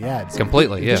control over the ads.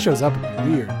 Completely, if this shows up, it'd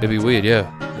be weird. It'd be weird,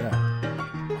 yeah. Yeah.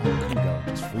 There you go.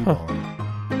 Just freeballing.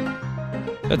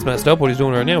 That's messed up what he's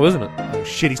doing right now, isn't it? Oh,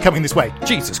 shit, he's coming this way.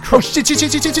 Jesus Christ. Oh,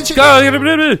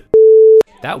 shit.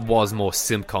 That was more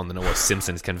SimCon than it was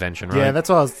Simpsons Convention, right? Yeah, that's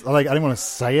why I was like, I didn't want to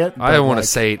say it. I don't want to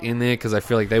say it in there because I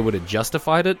feel like they would have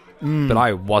justified it, but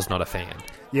I was not a fan.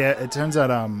 Yeah, it turns out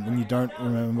when you don't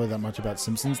remember that much about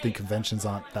Simpsons, the conventions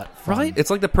aren't that fun. Right? It's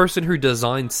like the person who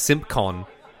designed SimpCon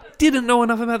didn't know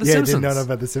enough about the Simpsons. Yeah, didn't know enough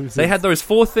about the Simpsons. They had those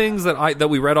 4 things that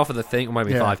we read off of the thing, or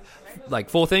maybe 5. Like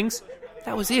 4 things.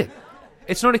 That was it.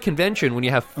 It's not a convention when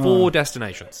you have 4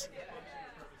 destinations.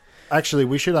 Actually,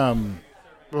 we should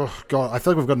Oh God, I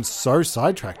feel like we've gotten so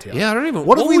sidetracked here. Yeah, I don't even.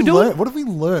 What have we learned? What have we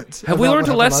learned? Have we learned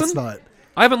a lesson?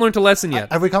 I haven't learned a lesson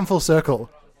yet. Have we come full circle?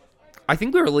 I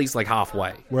think we're at least like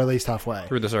halfway. We're at least halfway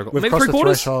through the circle. We've maybe crossed the 3/4.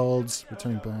 thresholds.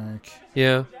 Returning back.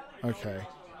 Yeah. Okay.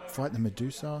 Fight the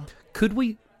Medusa. Could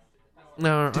we?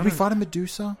 No. Did we fight a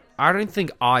Medusa? I don't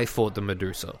think I fought the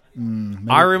Medusa.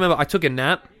 I remember I took a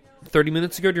nap 30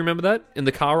 minutes ago. Do you remember that? In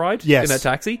the car ride? Yes. In that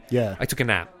taxi? Yeah. I took a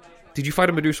nap. Did you fight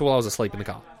a Medusa while I was asleep in the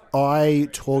car? I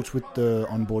talked with the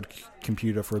onboard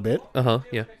computer for a bit.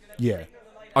 Yeah. Yeah.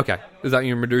 Okay. Is that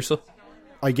your Medusa?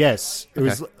 I guess. It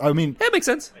was. I mean... Yeah, it makes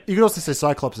sense. You could also say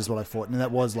Cyclops is what I fought, and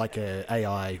that was like a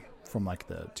AI from like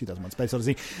the 2001 Space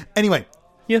Odyssey. Anyway.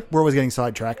 Yeah. We're always getting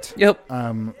sidetracked. Yep.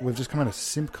 We've just come out of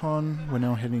SimpCon. We're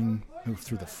now heading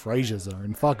through the Fraser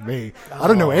Zone. Fuck me. I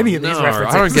don't know any of these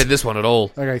references. I don't get this one at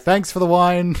all. Okay, thanks for the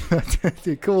wine.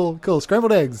 Cool.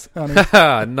 Scrambled eggs.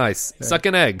 Nice. Yeah. Suck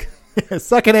an egg.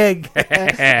 Suck an egg.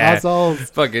 Assholes.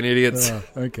 Fucking idiots.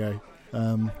 Okay.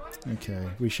 Okay.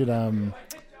 We should,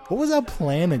 what was our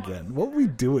plan again? What were we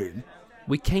doing?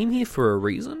 We came here for a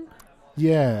reason?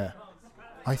 Yeah.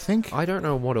 I think... I don't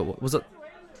know what it was.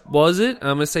 Was it?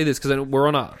 I'm going to say this because we're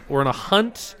on a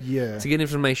hunt to get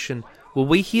information. Were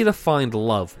we here to find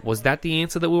love? Was that the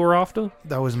answer that we were after?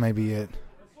 That was maybe it.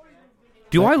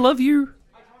 Do I love you?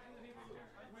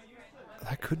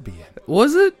 That could be it.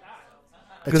 Was it?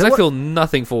 Because I feel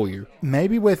nothing for you.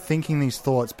 Maybe we're thinking these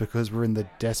thoughts because we're in the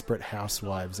Desperate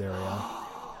Housewives area.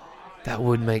 That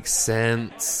would make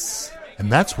sense.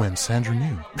 And that's when Sandra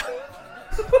knew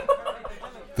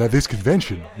that this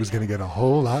convention was going to get a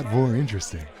whole lot more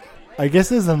interesting. I guess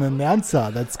there's an announcer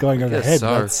that's going overhead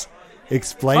that's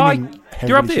explaining...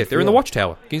 They're up there. They're in the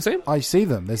watchtower. Can you see them? I see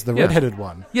them. There's the redheaded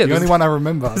one. Yeah, the only one I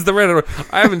remember. There's the redheaded one.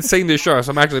 I haven't seen this show,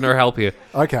 so I'm actually no help here.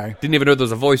 Okay. Didn't even know there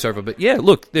was a voiceover, but yeah,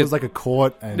 look. It was like a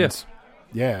court and...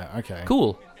 Yeah, okay.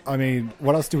 Cool. I mean,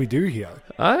 what else do we do here?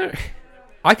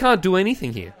 I can't do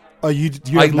anything here. Oh, you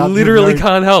I literally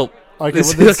can't help. Okay,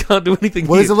 I can't do anything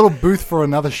here. There's a little booth for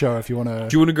another show if you want to...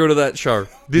 Do you want to go to that show?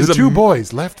 The two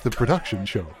boys left the production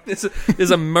show.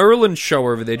 There's a Merlin show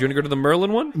over there. Do you want to go to the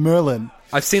Merlin one? Merlin.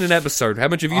 I've seen an episode. How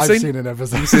much have you seen? I've seen an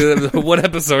episode. You've seen an episode. What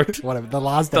episode? Whatever. The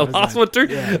last episode. The last one too?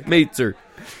 Yeah. Me too.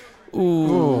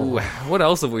 Ooh. What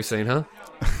else have we seen, huh?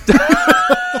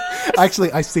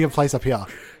 Actually, I see a place up here.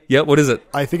 Yeah, what is it?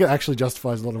 I think it actually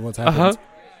justifies a lot of what's happened.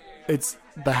 It's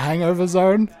the Hangover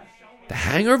Zone. The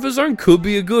Hangover Zone could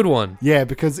be a good one. Yeah,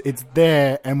 because it's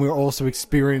there and we're also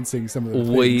experiencing some of the things.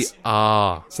 We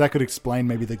are. So that could explain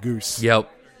maybe the goose. Yep.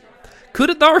 Could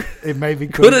it though? It maybe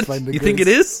could explain the goose. You think it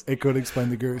is? It could explain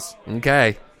the goose.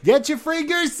 Okay. Get your free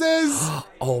gooses!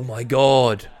 Oh my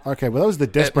god. Okay, well that was the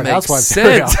Desperate Housewives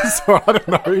area. So I don't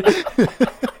know.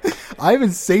 I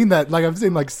haven't seen that. Like, I've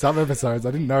seen like some episodes.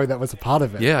 I didn't know that was a part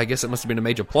of it. Yeah, I guess it must have been a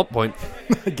major plot point.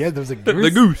 Again, there was a goose.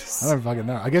 The goose. I don't fucking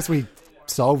know. I guess we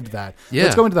solved that. Yeah.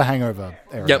 Let's go into the Hangover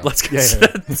area. Yep, let's go.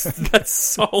 That's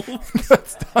solved.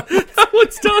 That's done. That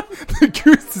one's done. The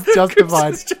goose is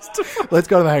justified. Let's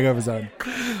go to the Hangover Zone.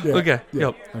 Yeah. Okay. Yeah.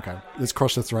 Yep. Okay. Let's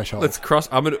cross the threshold. Let's cross.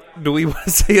 Do we want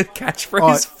to say a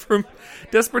catchphrase from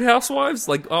Desperate Housewives?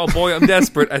 Like, oh boy, I'm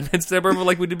desperate, and then step over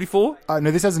like we did before?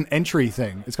 No, this has an entry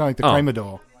thing. It's kind of like the Kramer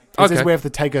door. It says we have to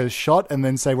take a shot and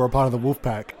then say we're a part of the wolf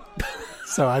pack.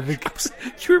 So I think...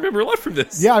 You remember a lot from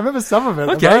this. Yeah, I remember some of it.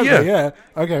 Okay, yeah.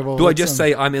 Okay, well... Do I just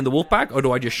say I'm in the wolf pack, or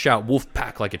do I just shout wolf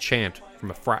pack like a chant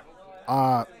from a frat?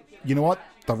 You know what?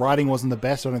 The writing wasn't the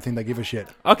best. I don't think they give a shit.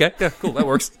 Okay, yeah, cool. That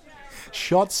works.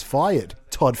 Shots fired,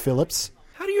 Todd Phillips.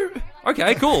 How do you...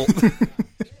 Okay, cool.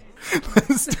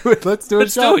 Let's do it. Let's do a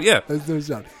shot. Let's do it, yeah. Let's do a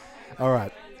shot. All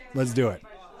right. Let's do it.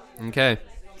 Okay.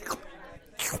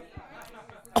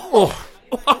 Oh.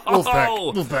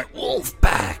 Wolfpack.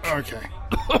 Wolfpack. Okay.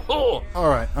 All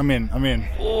right. I'm in.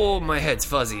 Oh, my head's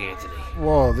fuzzy, Anthony.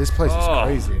 Whoa, this place is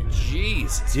crazy.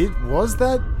 Jeez. Was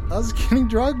that us getting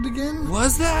drugged again?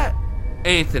 Was that?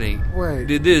 Anthony.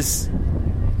 Wait. Is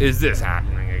this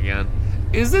happening again?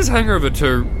 Is this Hangover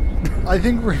 2? I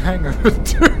think we're Hangover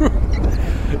 2.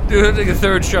 Do I take a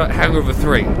third shot? Hangover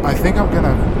 3. I think I'm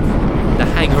gonna... The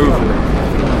Hangover.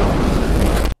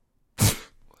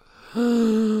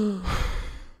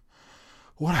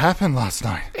 What happened last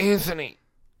night? Anthony.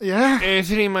 Yeah?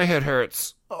 Anthony, my head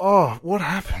hurts. Oh, what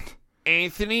happened?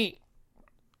 Anthony,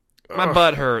 my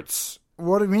butt hurts.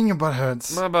 What do you mean your butt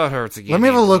hurts? My butt hurts again. Let me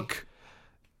have a look.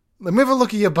 Let me have a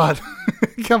look at your butt.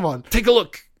 Come on. Take a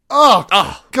look.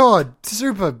 Oh, God.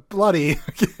 Super bloody.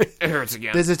 It hurts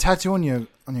again. There's a tattoo on your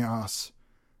ass.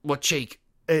 What cheek?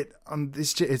 It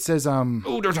says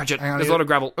Oh, don't touch it. There's a lot of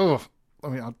gravel.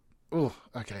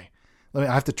 Okay. I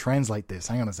have to translate this.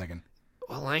 Hang on a second.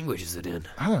 What language is it in?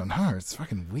 I don't know. It's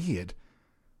fucking weird.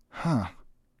 Huh.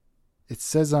 It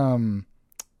says, did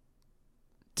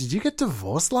you get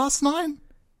divorced last night?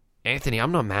 Anthony,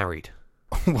 I'm not married.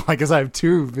 Well, I guess I have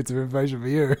 2 bits of information for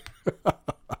you.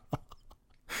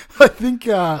 I think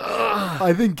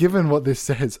given what this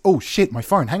says... Oh, shit, my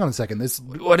phone. Hang on a second.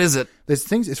 What is it? There's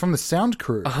things... It's from the Sound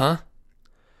Crew. Uh-huh.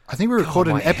 I think we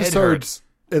recorded an episode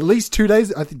at least 2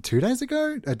 days... I think 2 days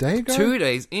ago? A day ago? 2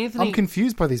 days? Anthony... I'm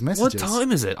confused by these messages. What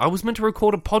time is it? I was meant to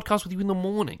record a podcast with you in the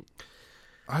morning.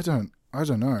 I don't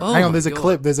know. Oh, hang on, there's a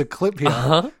clip. There's a clip here.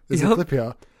 Uh-huh. There's a clip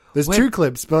here. There's 2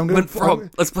 clips, but I'm going to...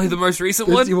 Let's play the most recent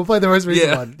one? You will play the most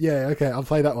recent one. Yeah, okay. I'll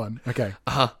play that one. Okay.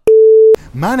 Uh-huh.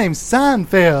 My name's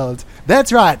Seinfeld.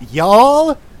 That's right,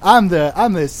 y'all. I'm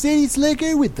the city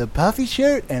slicker with the puffy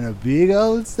shirt and a big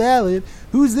old salad.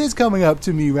 Who's this coming up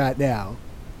to me right now?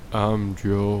 I'm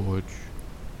George.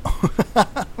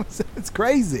 It's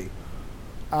crazy.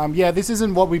 Yeah, this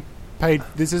isn't what we paid.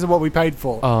 This isn't what we paid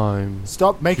for. I'm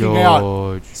Stop making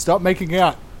George. out. Stop making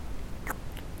out.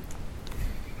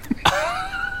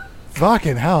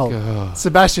 Fucking hell. God.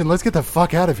 Sebastian, let's get the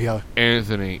fuck out of here.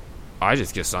 Anthony, I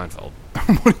just get Seinfeld.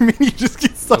 What do you mean you just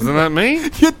get Seinfeld? Isn't that me?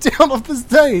 Get down off the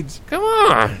stage. Come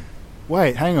on.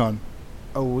 Wait, hang on.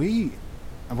 Wait,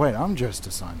 I'm just a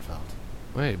Seinfeld.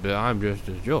 Wait, but I'm just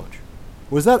as George.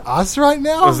 Was that us right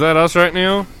now? Was that us right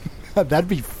now? That'd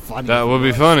be funny. That would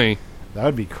be funny. That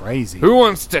would be crazy. Who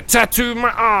wants to tattoo my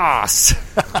ass?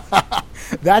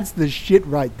 That's the shit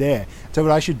right there. So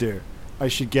what I should do, I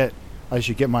should get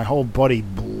my whole body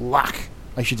black.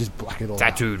 I should just black it all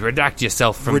Tattooed. Out. Redact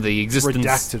yourself from the existence.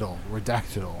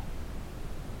 Redact it all.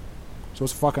 So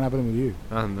what's fucking happening with you?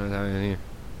 I don't know.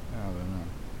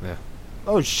 Yeah.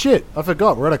 Oh shit! I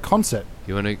forgot. We're at a concert.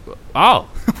 You want to? Oh,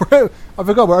 I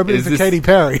forgot. We're opening for Katy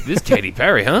Perry. This is Katy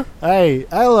Perry, huh? Hey,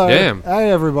 hello. Damn.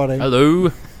 Hey, everybody.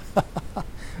 Hello.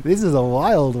 This is a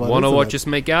wild one. Want to watch us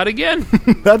make out again?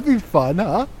 That'd be fun,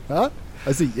 huh?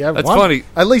 I see. Yeah, that's funny.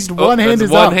 At least one hand is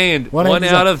one up. Hand. One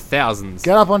out of thousands.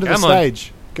 Get up onto the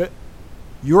stage.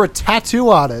 You're a tattoo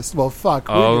artist. Well, fuck.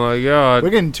 Oh my god. We're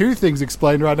getting 2 things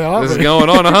explained right now. This is going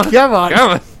on, huh? Come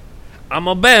on. I'm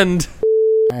a bend.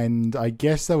 And I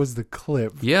guess that was the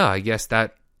clip. Yeah, I guess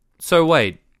that. So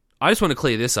wait, I just want to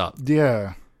clear this up.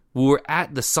 Yeah. We were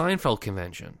at the Seinfeld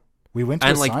convention. We went to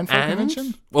a Seinfeld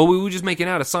convention? Well, we were just making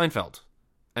out of Seinfeld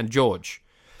and George.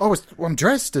 Oh, I'm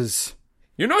dressed as...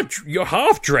 You're not... You're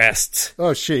half dressed.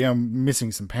 Oh, shit, yeah, I'm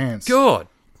missing some pants. God.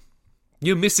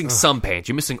 You're missing some pants.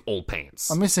 You're missing all pants.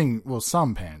 I'm missing,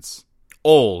 some pants.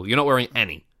 All. You're not wearing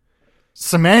any.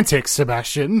 Semantics,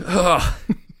 Sebastian.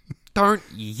 Don't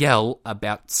yell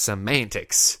about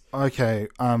semantics. Okay,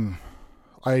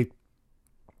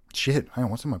 Shit, hang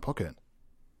on, what's in my pocket?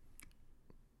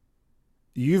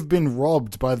 You've been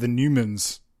robbed by the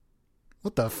Newmans.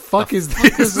 What the fuck is this?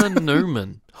 What is a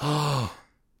Newman?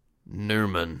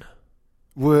 Newman.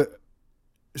 We're at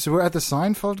the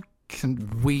Seinfeld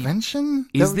convention?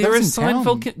 Is there a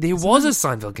Seinfeld... There was a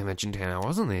Seinfeld convention town,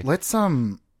 wasn't there? Let's,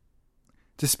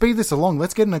 to speed this along,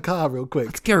 let's get in a car real quick.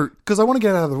 Let's go. Because I want to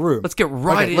get out of the room. Let's get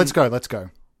right in. Let's go.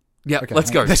 Yeah, okay,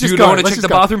 let's go. Let's Do you want to check the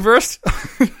bathroom first?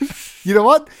 You know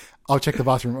what? I'll check the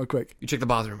bathroom real quick. You check the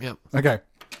bathroom, yep.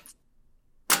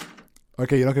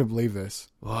 Okay, you're not going to believe this.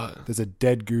 What? There's a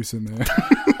dead goose in there.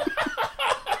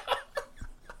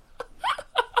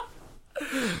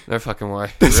 No fucking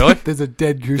way. Really? There's a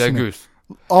dead goose in there. Goose.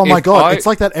 Oh my god, it's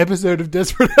like that episode of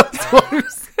Desperate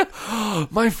Housewives.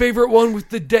 My favorite one with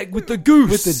the goose.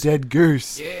 With the dead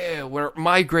goose. Yeah, where it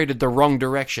migrated the wrong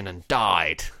direction and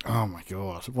died. Oh my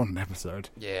god, what an episode.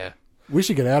 Yeah. We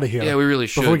should get out of here. Yeah, we really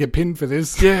should. Before we get pinned for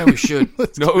this. Yeah, we should. I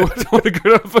don't want to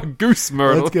go down for goose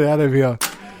murder. Let's get out of here.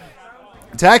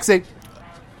 Taxi.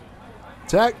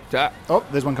 Oh,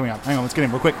 there's one coming up. Hang on, let's get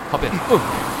in real quick. Hop in.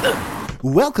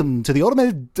 Welcome to the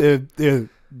automated...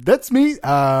 that's me.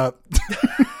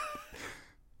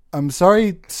 I'm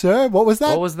sorry, sir. What was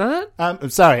that? What was that? I'm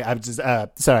sorry. I'm just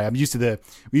sorry. I'm used to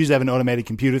we usually have an automated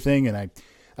computer thing, and I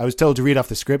was told to read off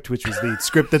the script, which was the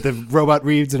script that the robot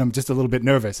reads, and I'm just a little bit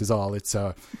nervous. Is all. It's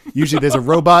usually there's a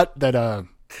robot that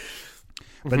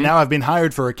But now I've been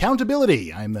hired for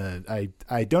accountability. I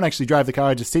don't actually drive the car.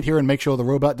 I just sit here and make sure the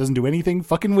robot doesn't do anything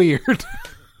fucking weird.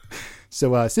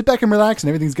 So sit back and relax, and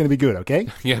everything's going to be good, okay?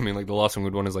 Yeah, I mean, like, the last one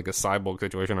we'd want is, like, a cyborg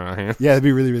situation on our hands. Yeah, that'd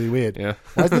be really, really weird. Yeah.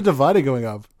 Why is the divider going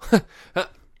up?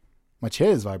 My chair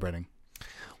is vibrating.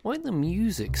 Why did the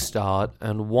music start,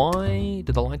 and why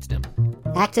did the lights dim?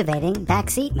 Activating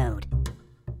backseat mode.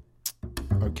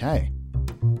 Okay.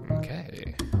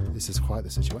 Okay. This is quite the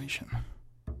situation.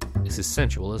 This is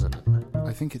sensual, isn't it?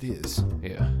 I think it is.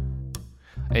 Yeah.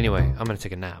 Anyway, I'm going to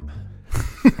take a nap.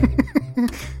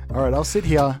 All right, I'll sit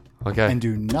here and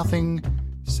do nothing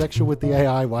sexual with the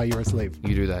AI while you're asleep.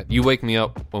 You do that. You wake me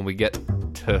up when we get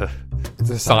to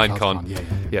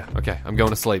SignCon. Yeah, okay. I'm going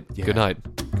to sleep. Yeah. Good night.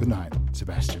 Good night,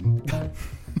 Sebastian.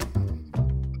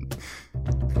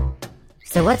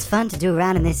 So what's fun to do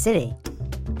around in this city?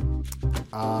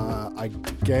 I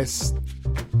guess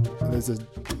there's a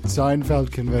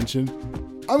Seinfeld convention.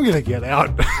 I'm gonna get out.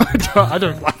 I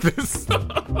don't like this.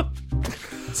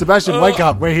 Sebastian, wake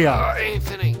up. We're here.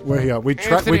 Anthony. We're here. We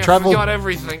traveled. I forgot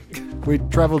everything. We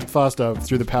traveled faster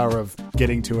through the power of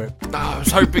getting to it. I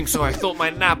was hoping so. I thought my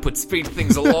nap would speed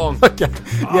things along. Okay.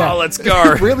 Yeah. Let's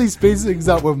go. It really speeds things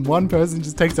up when one person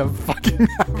just takes a fucking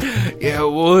nap. Yeah,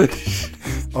 it would.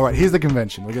 All right, here's the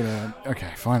convention. We're gonna.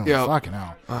 Okay, finally. Yep. Fucking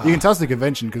hell. You can tell us the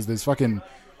convention because there's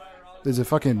a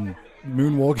fucking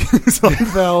moonwalking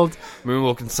Seinfeld.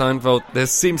 Moonwalking Seinfeld. There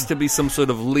seems to be some sort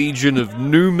of legion of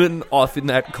Newman off in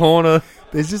that corner.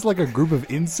 There's just like a group of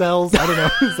incels. I don't know.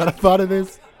 Is that a part of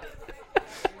this?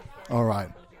 All right.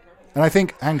 And I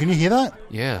think, Anne, can you hear that?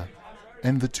 Yeah.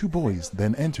 And the two boys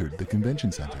then entered the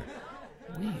convention center.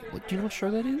 Wait, do you know what show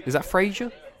that is? Is that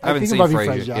Frasier? I haven't seen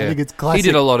Frasier. Yeah. I think it's classic.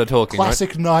 He did a lot of talking,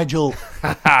 classic, right? Nigel.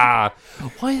 Why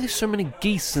are there so many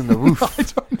geese in the roof? I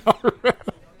don't know.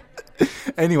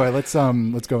 Anyway, let's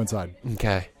go inside.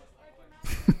 Okay.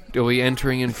 Are we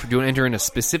entering in? Do we enter in a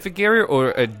specific area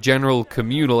or a general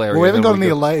communal area? Well, we haven't gone in the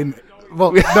Elaine.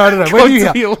 Well, no.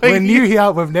 We're new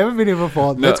here. We've never been here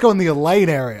before. No. Let's go in the Elaine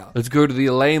area. Let's go to the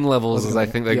Elaine levels, as I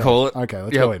think they call it. Okay,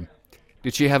 let's go in.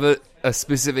 Did she have a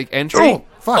specific entry? Oh,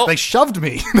 fuck. Oh. They shoved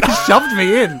me. They shoved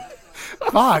me in.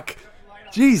 Fuck.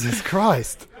 Jesus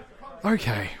Christ.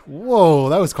 Okay. Whoa,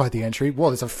 that was quite the entry. Whoa,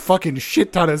 there's a fucking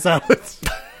shit ton of salads.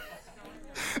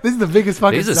 This is the biggest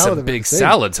fucking salad. These are some big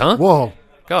salads, huh? Whoa.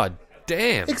 God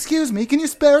damn. Excuse me, can you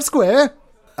spare a square?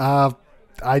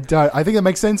 I don't. I think it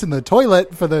makes sense in the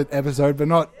toilet for the episode, but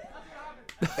not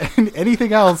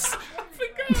anything else.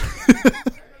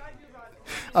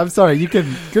 I'm sorry, you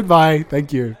can... Goodbye.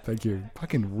 Thank you.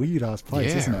 Fucking weird-ass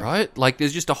place, isn't it? Right? Like,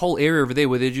 there's just a whole area over there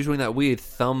where they're just doing that weird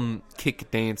thumb kick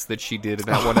dance that she did in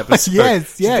that one episode.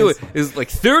 Yes. There's like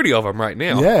 30 of them right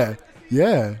now. Yeah.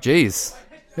 Jeez.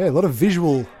 Yeah, a lot of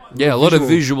visual... Yeah, a lot of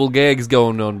visual gags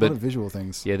going on, but... A lot of visual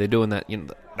things. Yeah, they're doing that,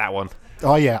 that one.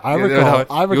 Oh, yeah, I recall. You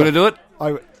want to do it?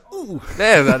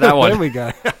 There, that one. There we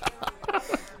go.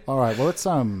 All right, well, let's...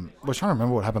 We're trying to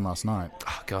remember what happened last night.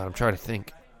 Oh, God, I'm trying to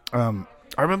think.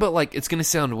 I remember, like, it's going to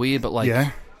sound weird, but, like...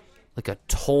 Yeah? Like a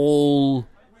tall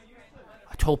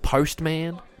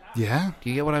postman. Yeah? Do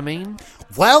you get what I mean?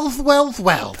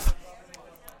 Wealth.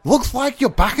 Looks like you're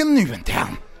back in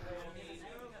Newmantown.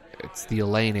 It's the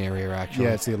Elaine area, actually.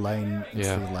 Yeah, it's the Elaine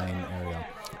area.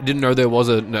 I didn't know there was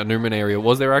a Newman area.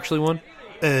 Was there actually one?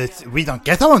 We don't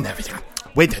get on there.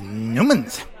 We're the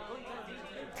Newmans.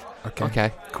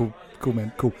 Okay. Cool,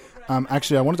 man. Cool.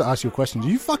 Actually, I wanted to ask you a question. Did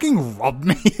you fucking rob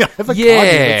me? I have a card here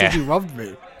that says you robbed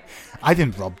me. I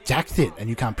didn't rob Jack it, and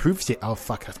you can't prove it. Oh,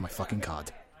 fuck, that's my fucking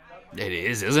card. It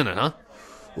is, isn't it, huh?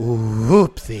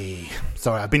 Oopsie.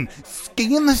 Sorry, I've been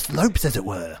skiing the slopes, as it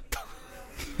were.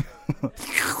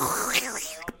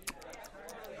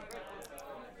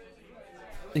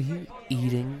 Are you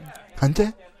eating?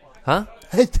 Hunter? Huh?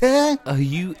 Hunter? Are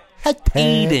you Hunter?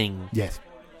 Eating? Yes.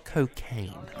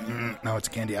 Cocaine. No, it's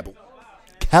a candy apple.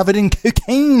 Covered in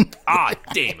cocaine. Ah,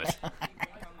 damn it.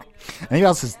 Anyone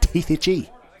else's teeth itchy?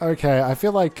 Okay, I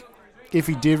feel like if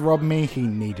he did rob me, he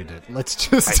needed it. I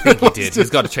think he did. He's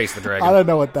got to chase the dragon. I don't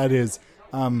know what that is.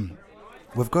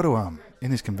 We've got to, in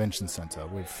this convention center,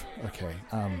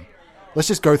 let's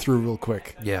just go through real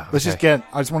quick. Yeah. I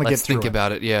just want to get through think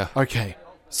about it, yeah. Okay.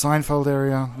 Seinfeld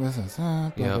area.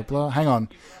 Blah, blah. Hang on.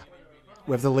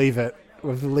 We have to leave it. We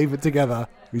have to leave it together.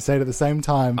 We say it at the same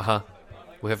time. Uh-huh.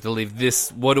 We have to leave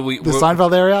this. What do we... The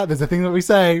Seinfeld area, there's a thing that we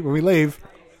say when we leave.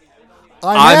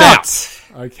 I'm out.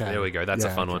 Okay. There we go. That's a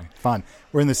fun one. Fun.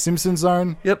 We're in the Simpson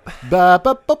zone. Yep. Shut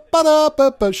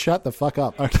the fuck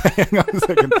up. Okay, hang on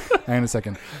a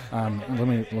second. Let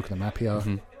me look at the map here.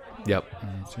 Mm-hmm. Yep.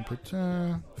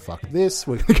 Fuck this.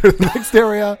 We're going to go to the next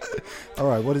area. All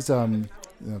right, what is...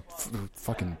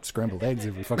 fucking scrambled eggs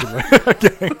every fucking way.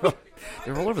 Okay.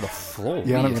 They're all over the floor.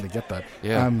 Yeah, I don't really get that.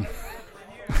 Yeah.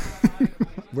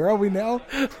 Where are we now?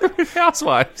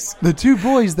 Housewives. The two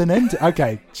boys then enter.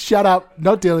 Okay, shut up.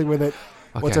 Not dealing with it.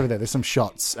 Okay. What's over there? There's some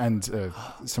shots and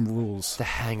some rules. The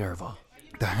Hangover.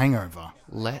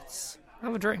 Let's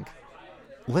have a drink.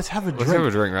 Let's have a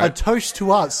drink, right? A toast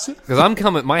to us.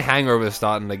 Because my hangover is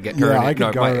starting to get turned.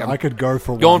 Yeah, I could go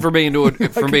for going from being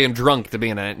being drunk to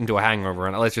being into a hangover,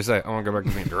 and let's just say I want to go back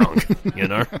to being drunk. You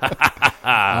know.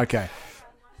 Okay.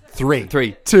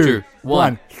 3, 2,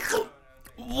 1.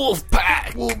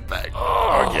 Wolfpack.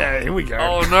 Oh, okay, here we go.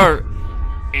 Oh, no.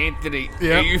 Anthony,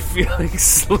 are you feeling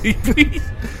sleepy?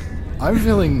 I'm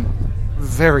feeling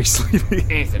very sleepy.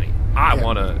 Anthony, I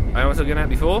want to take a nap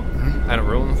before. I had a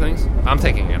rule and things. I'm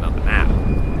taking another nap.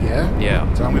 Yeah?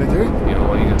 Yeah. So I'm going to do? You know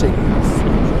what are you going to take?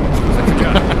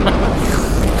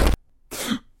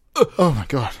 Oh, my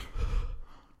God.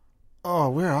 Oh,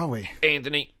 where are we?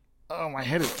 Anthony. Oh, my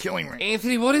head is killing me.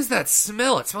 Anthony, what is that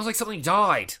smell? It smells like something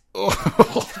died. Oh,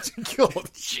 God.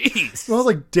 Jeez. It smells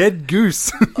like dead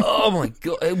goose. Oh, my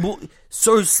God.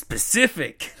 So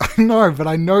specific. I know, but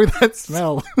I know that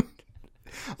smell.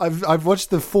 I've watched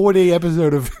the 4D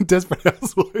episode of Desperate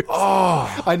Housewives.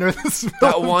 Oh. I know the smell.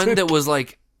 That one that was,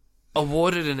 like,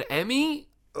 awarded an Emmy?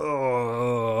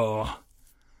 Oh.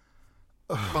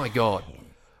 My God.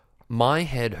 My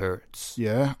head hurts.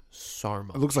 Yeah? So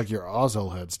much. It looks like your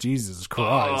arsehole hurts. Jesus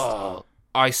Christ. Oh,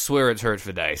 I swear it's hurt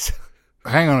for days.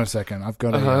 Hang on a second. I've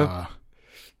got I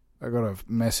got a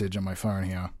message on my phone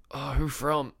here. Oh, who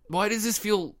from? Why does this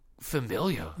feel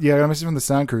familiar? Yeah, I got a message from the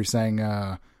sound crew saying,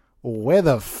 where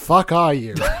the fuck are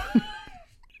you?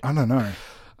 I don't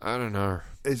know.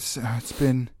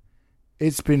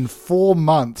 It's been 4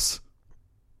 months.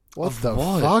 What the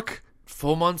fuck?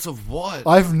 4 months of what?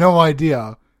 I've no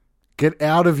idea. Get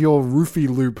out of your roofie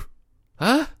loop.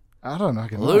 Huh? I don't know.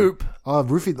 Loop? Oh,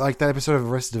 roofie, like that episode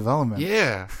of Arrested Development.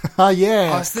 Yeah.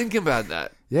 Yeah. I was thinking about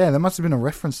that. Yeah, there must have been a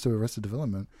reference to Arrested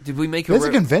Development. Did we make There's a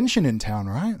convention in town,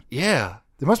 right? Yeah.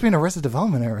 There must be an Arrested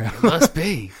Development area. It must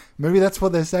be. Maybe that's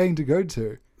what they're saying to go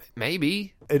to.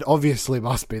 Maybe. It obviously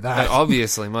must be that. It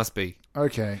obviously must be.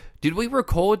 Okay. Did we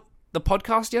record the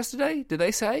podcast yesterday? Did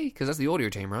they say? Because that's the audio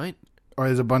team, right? Oh,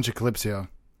 there's a bunch of clips here.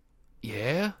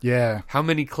 Yeah? Yeah. How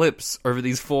many clips over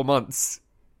these 4 months?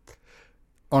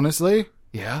 Honestly?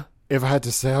 Yeah? If I had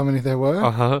to say how many there were?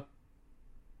 Uh-huh.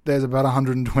 There's about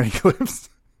 120 clips.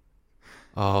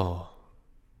 Oh.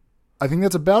 I think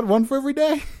that's about one for every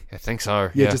day. I think so.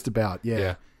 Yeah, just about.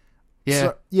 Yeah. Yeah.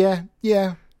 So,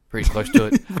 yeah. Pretty close to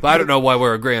it. But I don't know why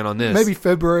we're agreeing on this. Maybe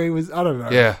February was, I don't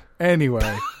know. Yeah.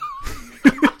 Anyway.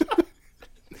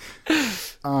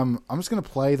 I'm just going to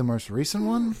play the most recent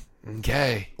one.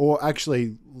 Okay. Or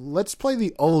actually, let's play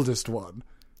the oldest one.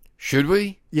 Should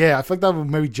we? Yeah, I feel like that will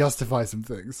maybe justify some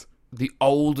things. The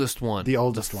oldest one. The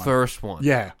oldest one. First one.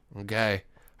 Yeah. Okay.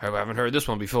 Hope I haven't heard this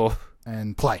one before.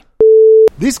 And play.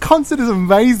 This concert is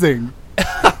amazing.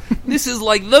 This is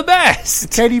like the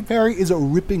best. Katy Perry is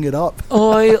ripping it up.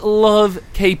 I love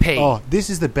KP. Oh,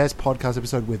 this is the best podcast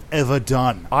episode we've ever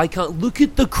done. I can't look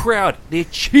at the crowd. They're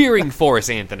cheering for us,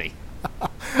 Anthony.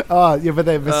 Yeah, but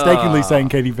they're mistakenly saying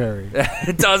Katy Perry.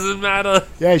 It doesn't matter.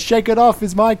 Yeah, shake it off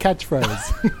is my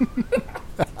catchphrase.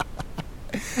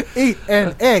 Eat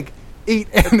an egg. Eat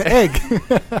an egg.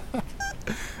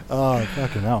 Oh,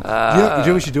 fucking hell. You know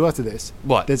what we should do after this?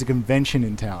 What? There's a convention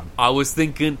in town. I was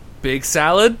thinking big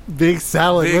salad. Big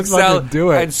salad. Big Let's salad.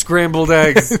 Do it. And scrambled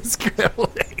eggs.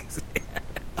 Scrambled eggs.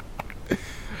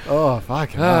 Oh,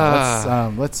 fucking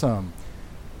hell. Let's I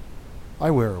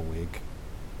wear a wig.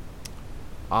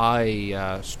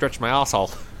 I stretch my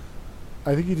asshole.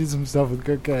 I think you did some stuff with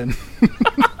cocaine.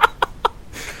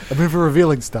 I mean, for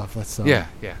revealing stuff. Let's yeah.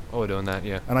 Oh, we're doing that.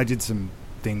 Yeah. And I did some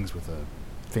things with a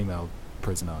female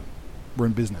prisoner. We're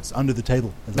in business under the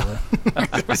table, as it were.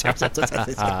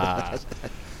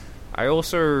 I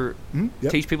also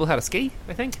teach people how to ski.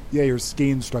 I think. Yeah, you're a ski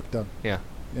instructor. Yeah.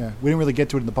 We didn't really get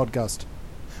to it in the podcast.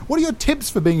 What are your tips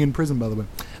for being in prison, by the way?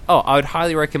 Oh, I would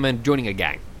highly recommend joining a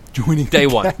gang. Day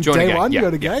one. Join a gang. One, yeah,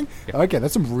 join a gang? Yeah. Okay,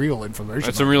 that's some real information.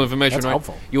 That's some real information, that's right?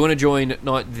 Helpful. You want to join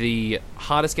not the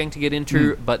hardest gang to get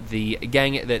into, but the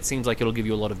gang that seems like it'll give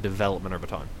you a lot of development over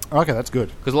time. Okay, that's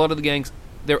good. Because a lot of the gangs,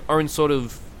 their own sort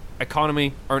of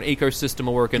economy, own ecosystem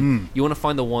are working. You want to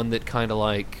find the one that kind of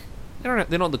like, they're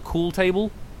not the cool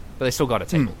table, but they still got a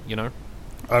table, you know?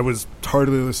 I was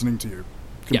totally listening to you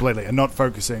completely and not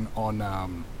focusing on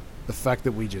the fact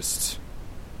that we just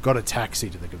got a taxi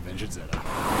to the convention center.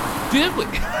 Did we?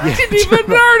 I didn't even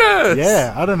notice!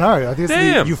 Yeah, I don't know. I think it's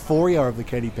Damn. the euphoria of the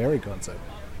Katy Perry concert.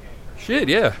 Shit,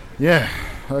 yeah. Yeah.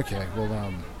 Okay,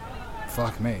 well,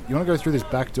 fuck me. You want to go through this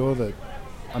back door that,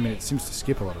 I mean, it seems to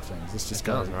skip a lot of things. Let's just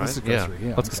go, right? Let's just go through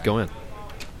here. Let's just go in.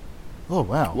 Oh,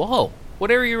 wow. Whoa. What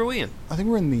area are we in? I think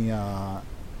we're in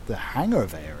the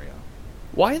hangover area.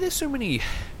 Why are there so many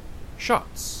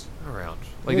shots around?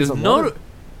 Like, There's there's no...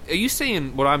 Are you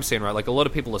seeing what I'm seeing, right? Like, a lot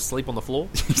of people asleep on the floor?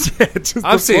 Yeah, just I'm the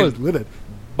floor is seeing littered.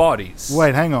 Bodies.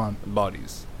 Wait, hang on.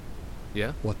 Bodies.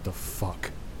 Yeah? What the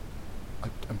fuck?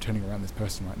 I'm turning around this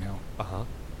person right now. Uh-huh.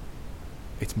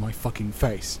 It's my fucking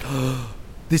face.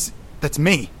 That's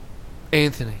me.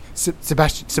 Anthony.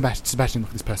 Sebastian, look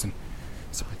at this person.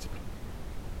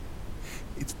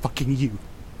 It's fucking you.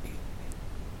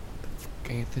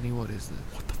 Anthony, what is this?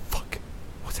 What the fuck?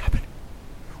 What's happening?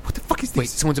 What the fuck is this? Wait,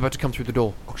 someone's about to come through the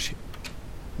door. Oh shit.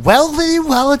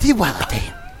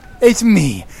 Wellity. It's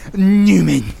me,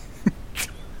 Newman.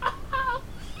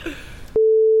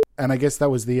 And I guess that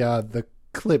was the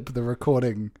clip, the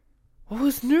recording. What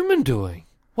was Newman doing?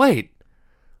 Wait.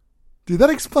 Did that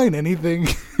explain anything?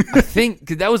 I think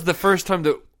that was the first time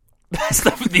that's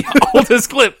the oldest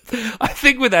clip. I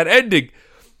think with that ending,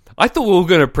 I thought we were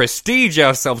going to prestige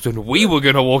ourselves when we were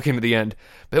going to walk into the end.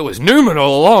 But it was Newman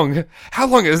all along. How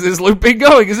long has this loop been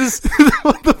going? Is this...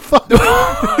 What the fuck?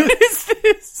 What is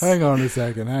this? Hang on a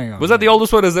second, hang on. Was that the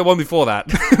oldest one or is there one before that?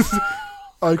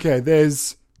 Okay,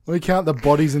 let me count the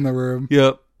bodies in the room.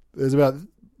 Yep. There's about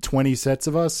 20 sets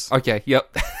of us. Okay,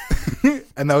 yep.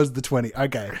 And that was the 20.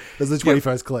 Okay, that's the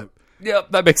 21st clip.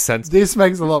 Yep, that makes sense. This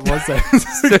makes a lot more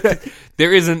sense. Okay.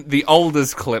 There isn't the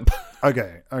oldest clip.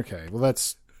 Okay. Well,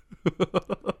 that's...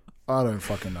 I don't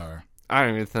fucking know. I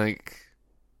don't even think...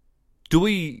 Do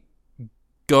we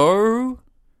go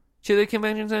to the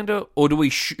convention center, or do we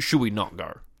should we not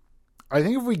go? I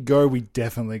think if we go, we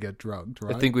definitely get drugged,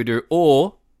 right? I think we do.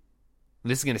 Or,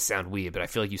 this is going to sound weird, but I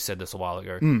feel like you said this a while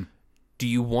ago. Do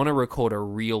you want to record a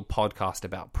real podcast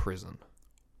about prison?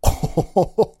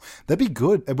 Oh, that'd be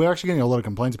good. We're actually getting a lot of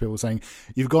complaints of people saying,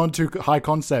 you've gone too high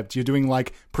concept. You're doing,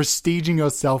 like, prestiging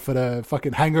yourself at a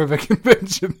fucking hangover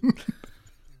convention.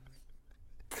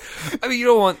 I mean, you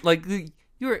don't want, like,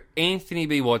 you're Anthony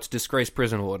B. Watts, disgraced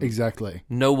prison warden. Exactly.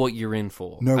 Know what you're in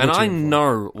for. Know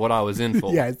what I was in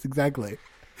for. Yes, exactly.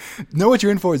 Know what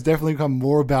you're in for has definitely become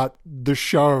more about the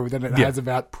show than it has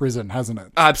about prison, hasn't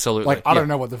it? Absolutely. Like, I don't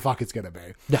know what the fuck it's going to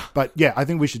be. Yeah. But yeah, I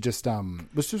think we should just,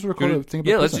 let's just record a thing about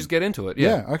prison. Let's just get into it.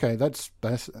 Yeah. Okay. That's,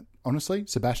 honestly,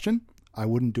 Sebastian, I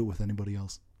wouldn't do it with anybody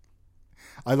else.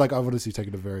 I've honestly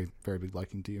taken a very, very big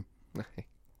liking to you.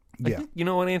 Yeah. You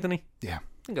know what, Anthony? Yeah.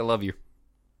 I think I love you.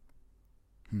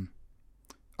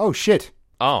 Oh, shit.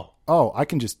 Oh, I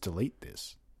can just delete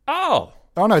this. Oh,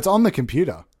 no, it's on the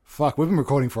computer. Fuck, we've been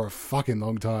recording for a fucking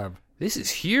long time. This is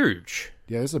huge.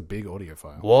 Yeah, this is a big audio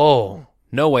file. Whoa.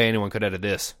 No way anyone could edit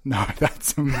this. No,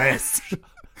 that's a mess.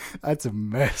 That's a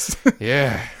mess.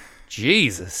 Yeah.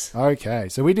 Jesus. Okay,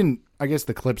 so I guess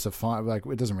the clips are fine. Like,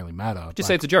 it doesn't really matter. Just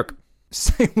say it's a joke.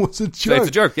 Say it was a joke. Say it's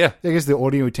a joke, yeah. I guess the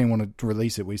audio team wanted to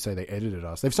release it. We say they edited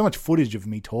us. They have so much footage of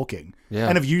me talking. Yeah.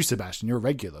 And of you, Sebastian. You're a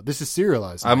regular. This is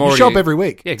serialized. You show up every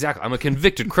week. Yeah, exactly. I'm a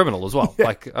convicted criminal as well. Yeah.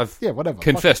 Like, I've whatever.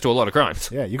 confessed to a lot of crimes.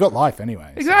 Yeah, you got life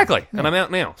anyway. Exactly. So, and I'm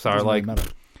out now. So, like, really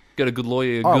got a good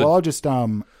lawyer. Oh, well, I'll just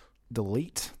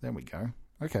delete. There we go.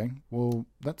 Okay. Well,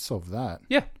 that solved that.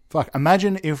 Yeah. Fuck.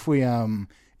 Imagine if we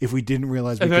didn't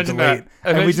realize we could delete,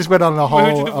 and we just went on a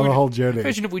whole journey.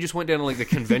 Imagine if we just went down to like the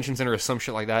convention center or some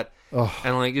shit like that,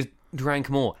 and like just drank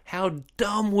more. How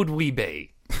dumb would we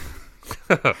be?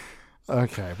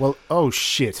 Okay. Well, oh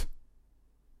shit.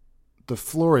 The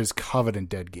floor is covered in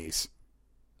dead geese.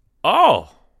 Oh.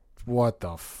 What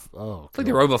the it's like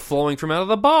they're overflowing from out of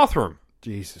the bathroom.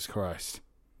 Jesus Christ.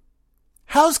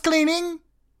 House cleaning?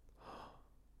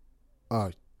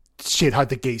 Oh, shit, hide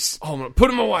the geese. Oh, I'm going to put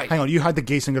them away. Hang on, you hide the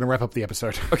geese. I'm going to wrap up the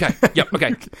episode. Okay, yep,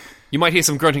 okay. You might hear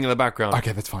some grunting in the background.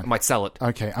 Okay, that's fine. I might sell it.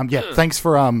 Okay, thanks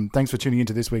for tuning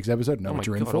into this week's episode. Know what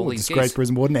you're in for. Disgraced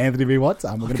prison warden Anthony B. Watts.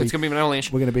 It's going to be an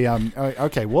avalanche. We're going to be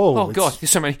okay. Whoa. Oh god,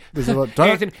 there's so many. There's a lot.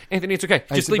 Anthony, it's okay.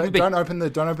 Just leave me be. Don't open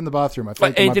the bathroom.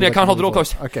 Anthony, I can't hold the door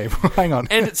closed. Okay, well, hang on.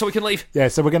 And so we can leave. Yeah,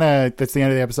 so that's the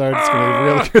end of the episode. It's going to be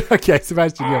really good. Okay,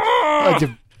 Sebastian,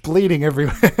 you're bleeding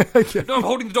everywhere. Okay. No, I'm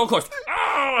holding the door closed.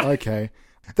 Okay.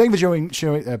 Thank you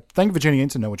for tuning in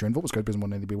to Know What You're In For. Disgraced prison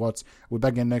warden Anthony B. Watts. We're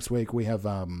back again next week. We have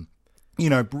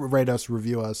rate us,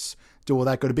 review us, do all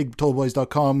that. Go to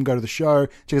bigtallboys.com, go to the show,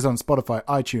 check us out on Spotify,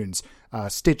 iTunes,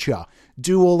 Stitcher.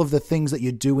 Do all of the things that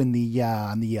you do in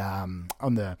on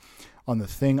the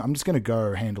thing. I'm just gonna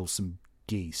go handle some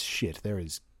geese. Shit, there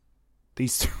is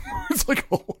these. It's like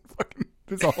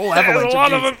there's a whole avalanche. There's a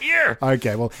lot of them here.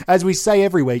 Okay, well, as we say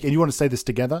every week, and you want to say this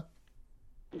together,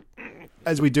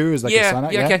 as we do, as like a sign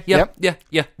out. Yeah, okay,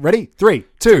 yeah. Ready? 3,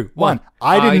 2, 1.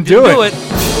 I didn't do it.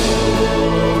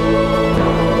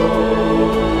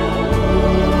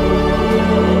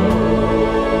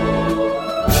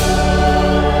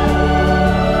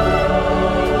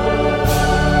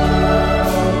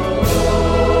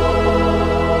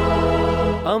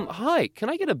 Hi, can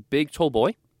I get a big tall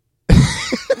boy?